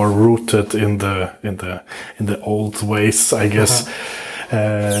more rooted in the old ways, I guess,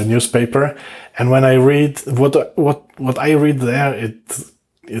 newspaper. And when I read what I read there,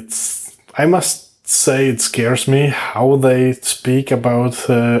 I must say it scares me how they speak about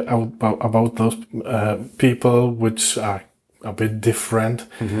those people which are a bit different.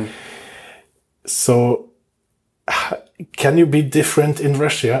 So, can you be different in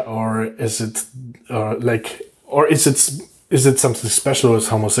Russia, or is it, or is it something special with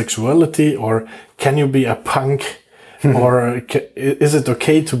homosexuality, or can you be a punk? Or is it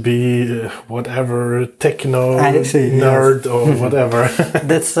okay to be whatever techno nerd or whatever?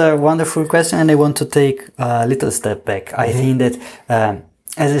 That's a wonderful question, and I want to take a little step back. I think that,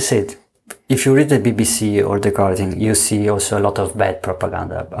 as I said, if you read the BBC or The Guardian, you see also a lot of bad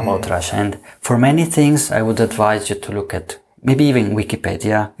propaganda about Russia. And for many things, I would advise you to look at maybe even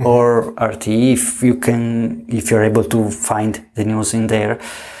Wikipedia or RT if you're able to find the news in there.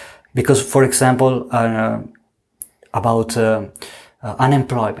 Because, for example, about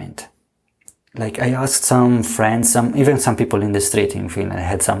unemployment. Like I asked some friends, even some people in the street in Finland. I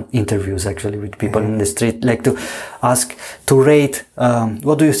had some interviews actually with people in the street, like to rate,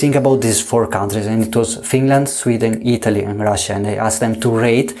 what do you think about these 4 countries? And it was Finland, Sweden, Italy, and Russia. And I asked them to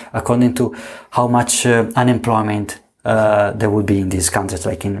rate according to how much unemployment there would be in these countries,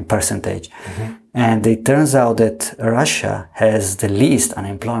 like in percentage. And it turns out that Russia has the least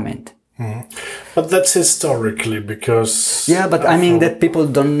unemployment. But that's historically because... Yeah, but I mean that people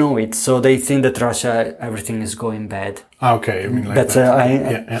don't know it, so they think that Russia, everything is going bad. Okay, I mean like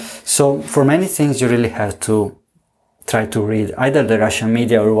that. So for many things you really have to try to read either the Russian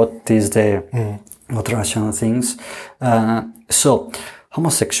media or what is the what Russian thinks. So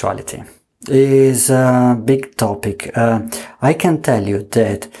homosexuality is a big topic. I can tell you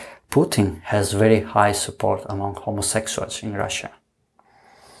that Putin has very high support among homosexuals in Russia.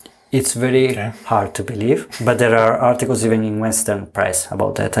 It's very hard to believe, but there are articles even in Western press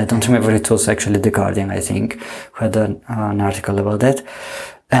about that. I don't remember, it was actually The Guardian, I think, who had an article about that.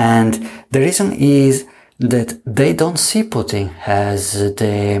 And the reason is that they don't see Putin as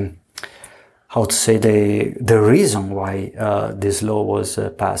the reason why this law was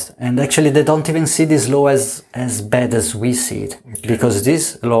passed. And actually they don't even see this law as bad as we see it, because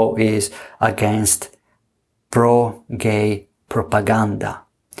this law is against pro-gay propaganda.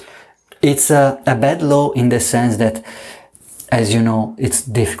 It's a bad law in the sense that, as you know, it's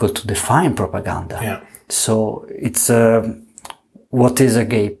difficult to define propaganda. Yeah. So it's what is a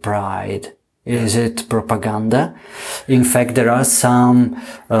gay pride? Is it propaganda? In fact, there are some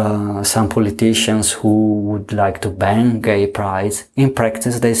politicians who would like to ban gay prides. In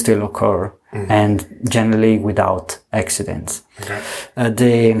practice, they still occur, and generally without accidents.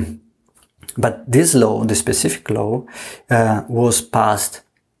 But this law, the specific law, was passed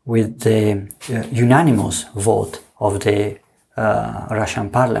with the unanimous vote of the Russian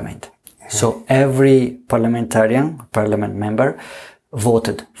parliament. So every parliament member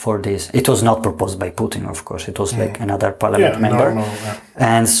voted for this. It was not proposed by Putin, of course. It was like another parliament member.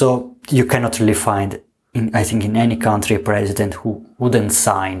 And so you cannot really find, I think, in any country a president who wouldn't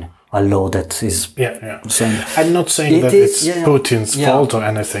sign a law that is saying... I'm not saying that it's Putin's fault or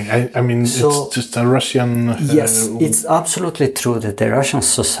anything. I mean, it's just a Russian... Yes, it's absolutely true that the Russian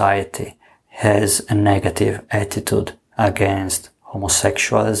society has a negative attitude against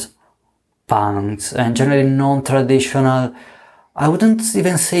homosexuals, punks, and generally non-traditional, I wouldn't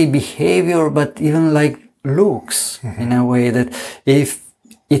even say behavior, but even like looks, in a way that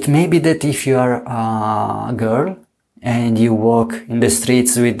if you are a girl, and you walk in the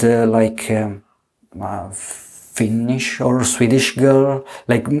streets with Finnish or Swedish girl,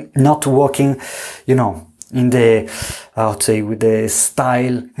 like not walking, in the, I would say, with the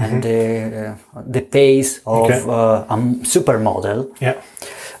style and the pace of a supermodel. Yeah.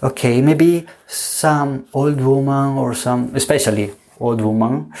 Okay, maybe some old woman or especially old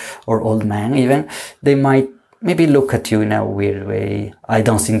woman or old man even, they might maybe look at you in a weird way. I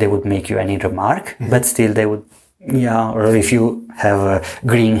don't think they would make you any remark, but still they would. Yeah, or if you have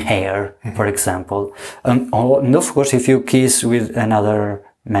green hair, for example. And of course, if you kiss with another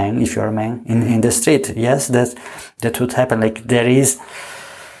man, if you're a man, in the street, yes, that would happen. Like there is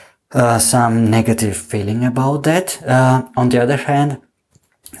some negative feeling about that. On the other hand,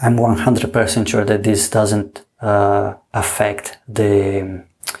 I'm 100% sure that this doesn't affect the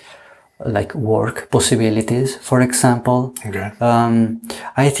work possibilities, for example.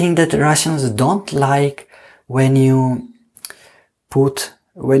 I think that Russians don't like when you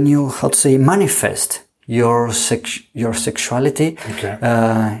manifest your sexuality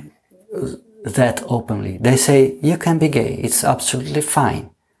that openly. They say, you can be gay, it's absolutely fine,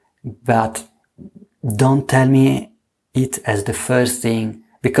 but don't tell me it as the first thing.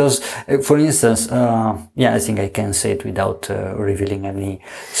 Because, for instance, I think I can say it without revealing any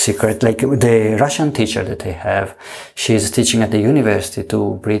secret. Like the Russian teacher that I have, she's teaching at the university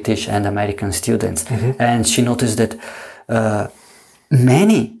to British and American students. And she noticed that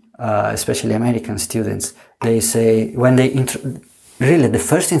many especially American students, they say, when they really the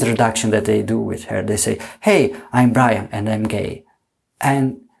first introduction that they do with her, they say, "Hey, I'm Brian and I'm gay."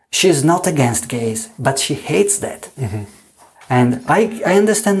 And she's not against gays, but she hates that. And I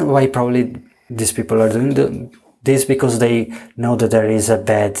understand why probably these people are doing this, because they know that there is a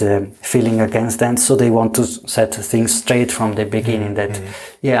bad feeling against them, so they want to set things straight from the beginning that,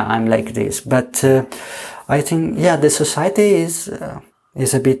 yeah, I'm like this. But I think, yeah, the society is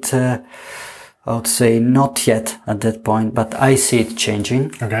a bit, I would say, not yet at that point, but I see it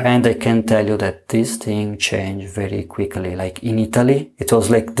changing. Okay. And I can tell you that this thing changed very quickly. Like in Italy, it was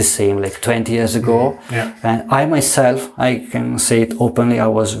like the same, like 20 years ago. Yeah. And I myself, I can say it openly, I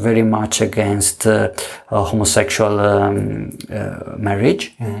was very much against homosexual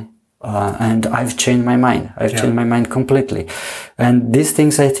marriage. And I've changed my mind. I've changed my mind completely. And these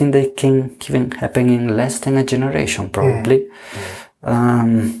things, I think they can even happen in less than a generation, probably.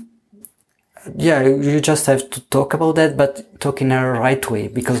 Yeah, you just have to talk about that, but talk in a right way,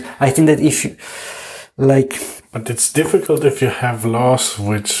 because I think that if you, like... But it's difficult if you have laws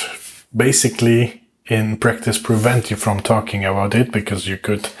which basically in practice prevent you from talking about it, because you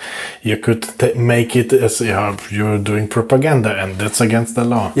could make it as you're doing propaganda, and that's against the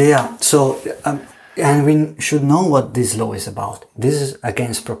law. Yeah, so... and we should know what this law is about. This is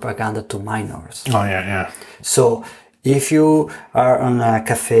against propaganda to minors. Oh, yeah. So... if you are on a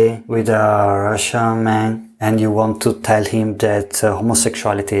cafe with a Russian man and you want to tell him that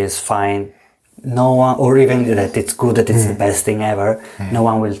homosexuality is fine, no one, or even that it's good, that it's the best thing ever, no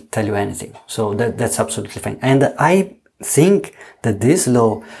one will tell you anything. So that's absolutely fine. And I think that this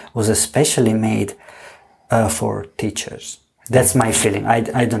law was especially made for teachers. That's my feeling.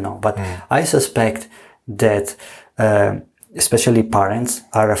 I don't know, but I suspect that especially parents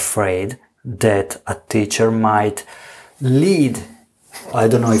are afraid that a teacher might lead, I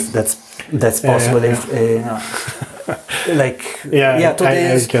don't know if that's possible, yeah. to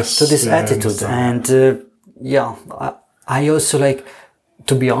this attitude. And I also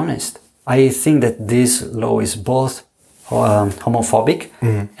to be honest, I think that this law is both homophobic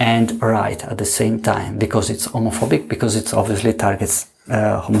and right at the same time, because it's homophobic, because it obviously targets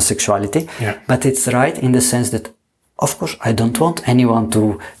homosexuality, but it's right in the sense that, of course, I don't want anyone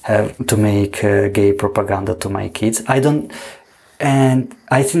to make gay propaganda to my kids. And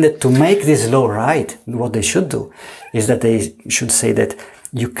I think that to make this law right, what they should do is that they should say that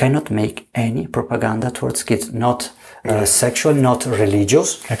you cannot make any propaganda towards kids, not sexual, not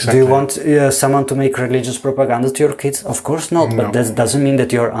religious. Exactly. Do you want someone to make religious propaganda to your kids? Of course not, but that doesn't mean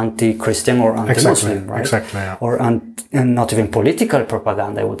that you're anti-Christian or anti-Muslim, right? Exactly, yeah. Or and not even political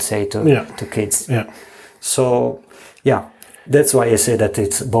propaganda, I would say, to kids. Yeah. So... yeah, that's why I say that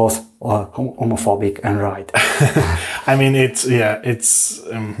it's both homophobic and right. I mean,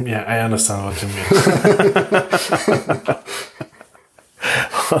 I understand what you mean.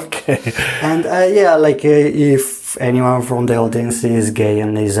 Okay. And if anyone from the audience is gay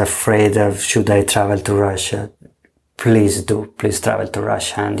and is afraid of should I travel to Russia, please travel to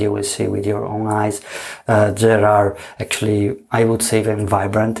Russia, and you will see with your own eyes. There are actually, I would say, even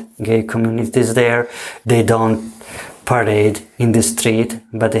vibrant gay communities there. They don't parade in the street,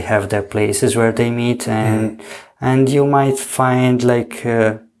 but they have their places where they meet, and you might find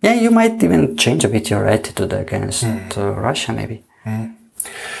you might even change a bit your attitude against Russia, maybe.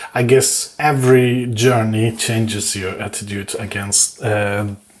 I guess every journey changes your attitude against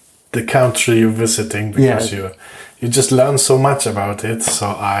the country you're visiting, because you just learn so much about it. So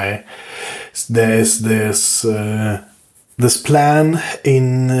there's this plan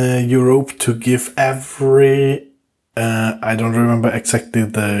in Europe to give every I don't remember exactly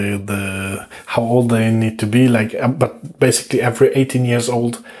the how old they need to be, but basically every 18 years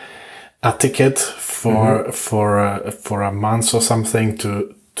old, a ticket for a month or something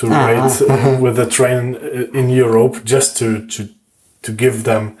to ride with the train in Europe, just to give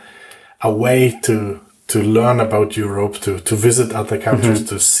them a way to learn about Europe, to visit other countries,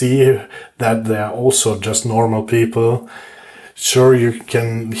 to see that they are also just normal people. Sure, you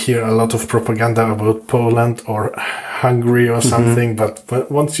can hear a lot of propaganda about Poland or Hungary or something,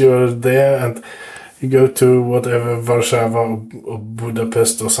 but once you're there and you go to whatever, Warsaw or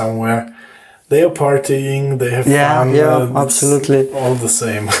Budapest or somewhere, they are partying, they have fun. Yeah, absolutely. All the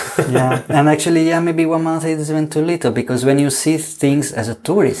same. Yeah, and actually, maybe 1 month is even too little, because when you see things as a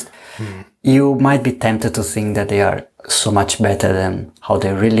tourist, you might be tempted to think that they are so much better than how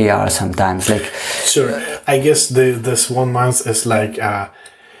they really are sometimes. Sure, I guess this 1 month is like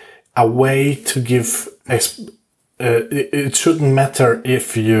a way to give it shouldn't matter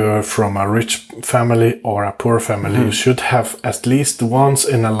if you're from a rich family or a poor family. You should have at least once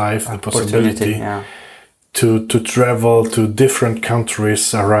in a life the possibility to travel to different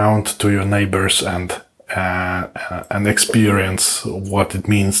countries around to your neighbors and experience what it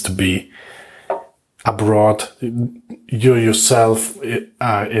means to be abroad. You yourself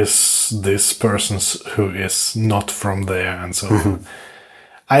is this person who is not from there, and so on.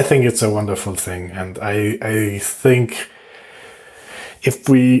 I think it's a wonderful thing, and I think if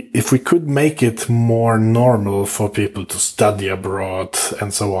we could make it more normal for people to study abroad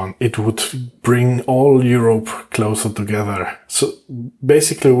and so on, it would bring all Europe closer together. So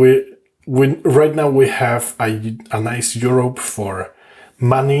basically, we right now we have a nice Europe for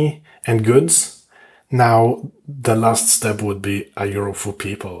money and goods. Now the last step would be a Europe for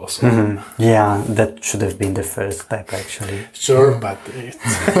people also. Yeah, that should have been the first step actually. Sure, but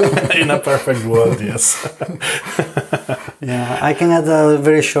in a perfect world, yes. Yeah, I can add a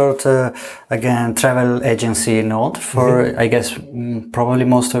very short, again, travel agency note for, I guess, probably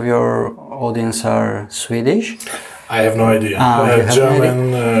most of your audience are Swedish. I have no idea.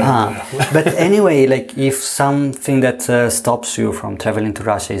 German. But anyway, like if something that stops you from traveling to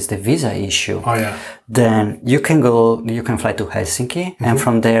Russia is the visa issue, then you can fly to Helsinki and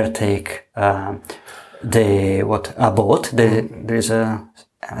from there take a boat. There's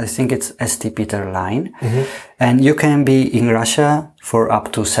I think it's St. Peter line, and you can be in Russia for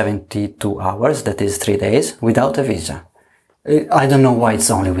up to 72 hours, that is 3 days, without a visa. I don't know why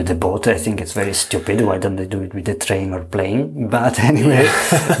it's only with the boat. I think it's very stupid. Why don't they do it with the train or plane? But anyway,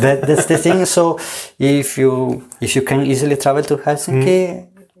 that's the thing. So if you can easily travel to Helsinki,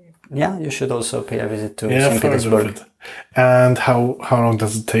 you should also pay a visit to St. Petersburg. And how long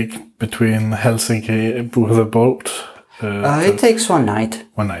does it take between Helsinki with a boat? It takes 1 night.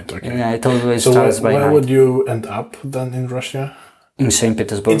 1 night, okay. Yeah, it always starts by night. Where would you end up then in Russia? In St.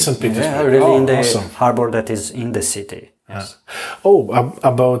 Petersburg. In St. Petersburg. Yeah, really in the harbor that is in the city. Yes.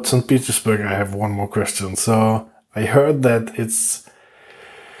 About St. Petersburg, I have one more question. So I heard that it's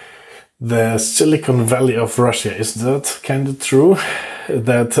the Silicon Valley of Russia. Is that kind of true?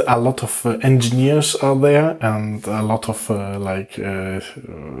 That a lot of engineers are there and a lot of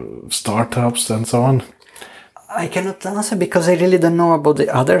startups and so on? I cannot answer because I really don't know about the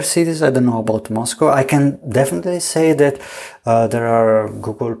other cities. I don't know about Moscow. I can definitely say that there are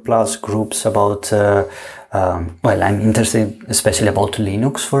Google Plus groups about, I'm interested especially about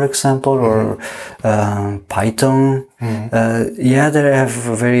Linux, for example, or Python. They have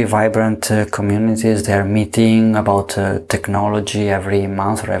very vibrant communities. They are meeting about technology every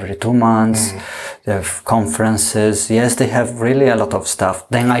month or every 2 months. They have conferences. Yes, they have really a lot of stuff.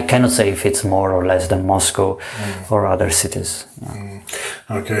 Then I cannot say if it's more or less than Moscow or other cities.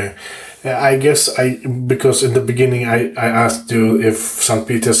 Okay. I guess because in the beginning I asked you if St.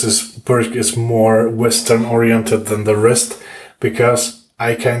 Petersburg is more Western oriented than the rest, because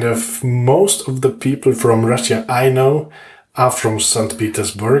most of the people from Russia I know are from St.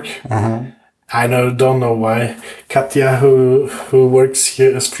 Petersburg. I don't know why. Katya, who works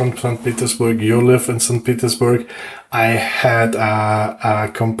here, is from St. Petersburg. You live in St. Petersburg. I had a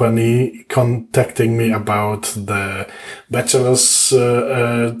company contacting me about the bachelor's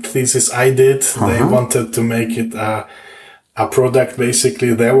thesis I did. They wanted to make it a product,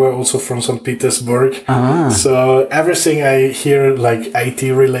 basically. They were also from St. Petersburg. So everything I hear, like IT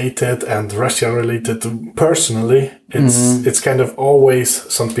related and Russia related, personally, it's kind of always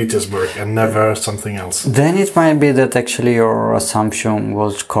St. Petersburg and never something else. Then it might be that actually your assumption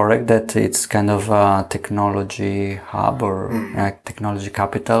was correct, that it's kind of a technology hub or technology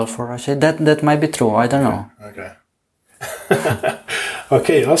capital for Russia. That might be true. I don't know. Okay.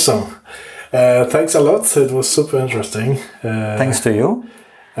 Okay, awesome. Thanks a lot. It was super interesting. Thanks to you.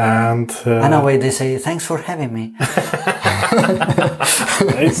 And in a way they say, thanks for having me.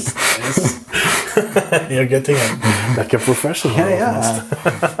 Nice. You're getting like a professional. Yeah.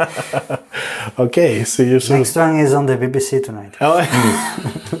 Okay, see you soon. Next one is on the BBC tonight.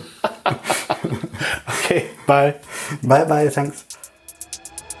 Okay, bye. Bye, thanks.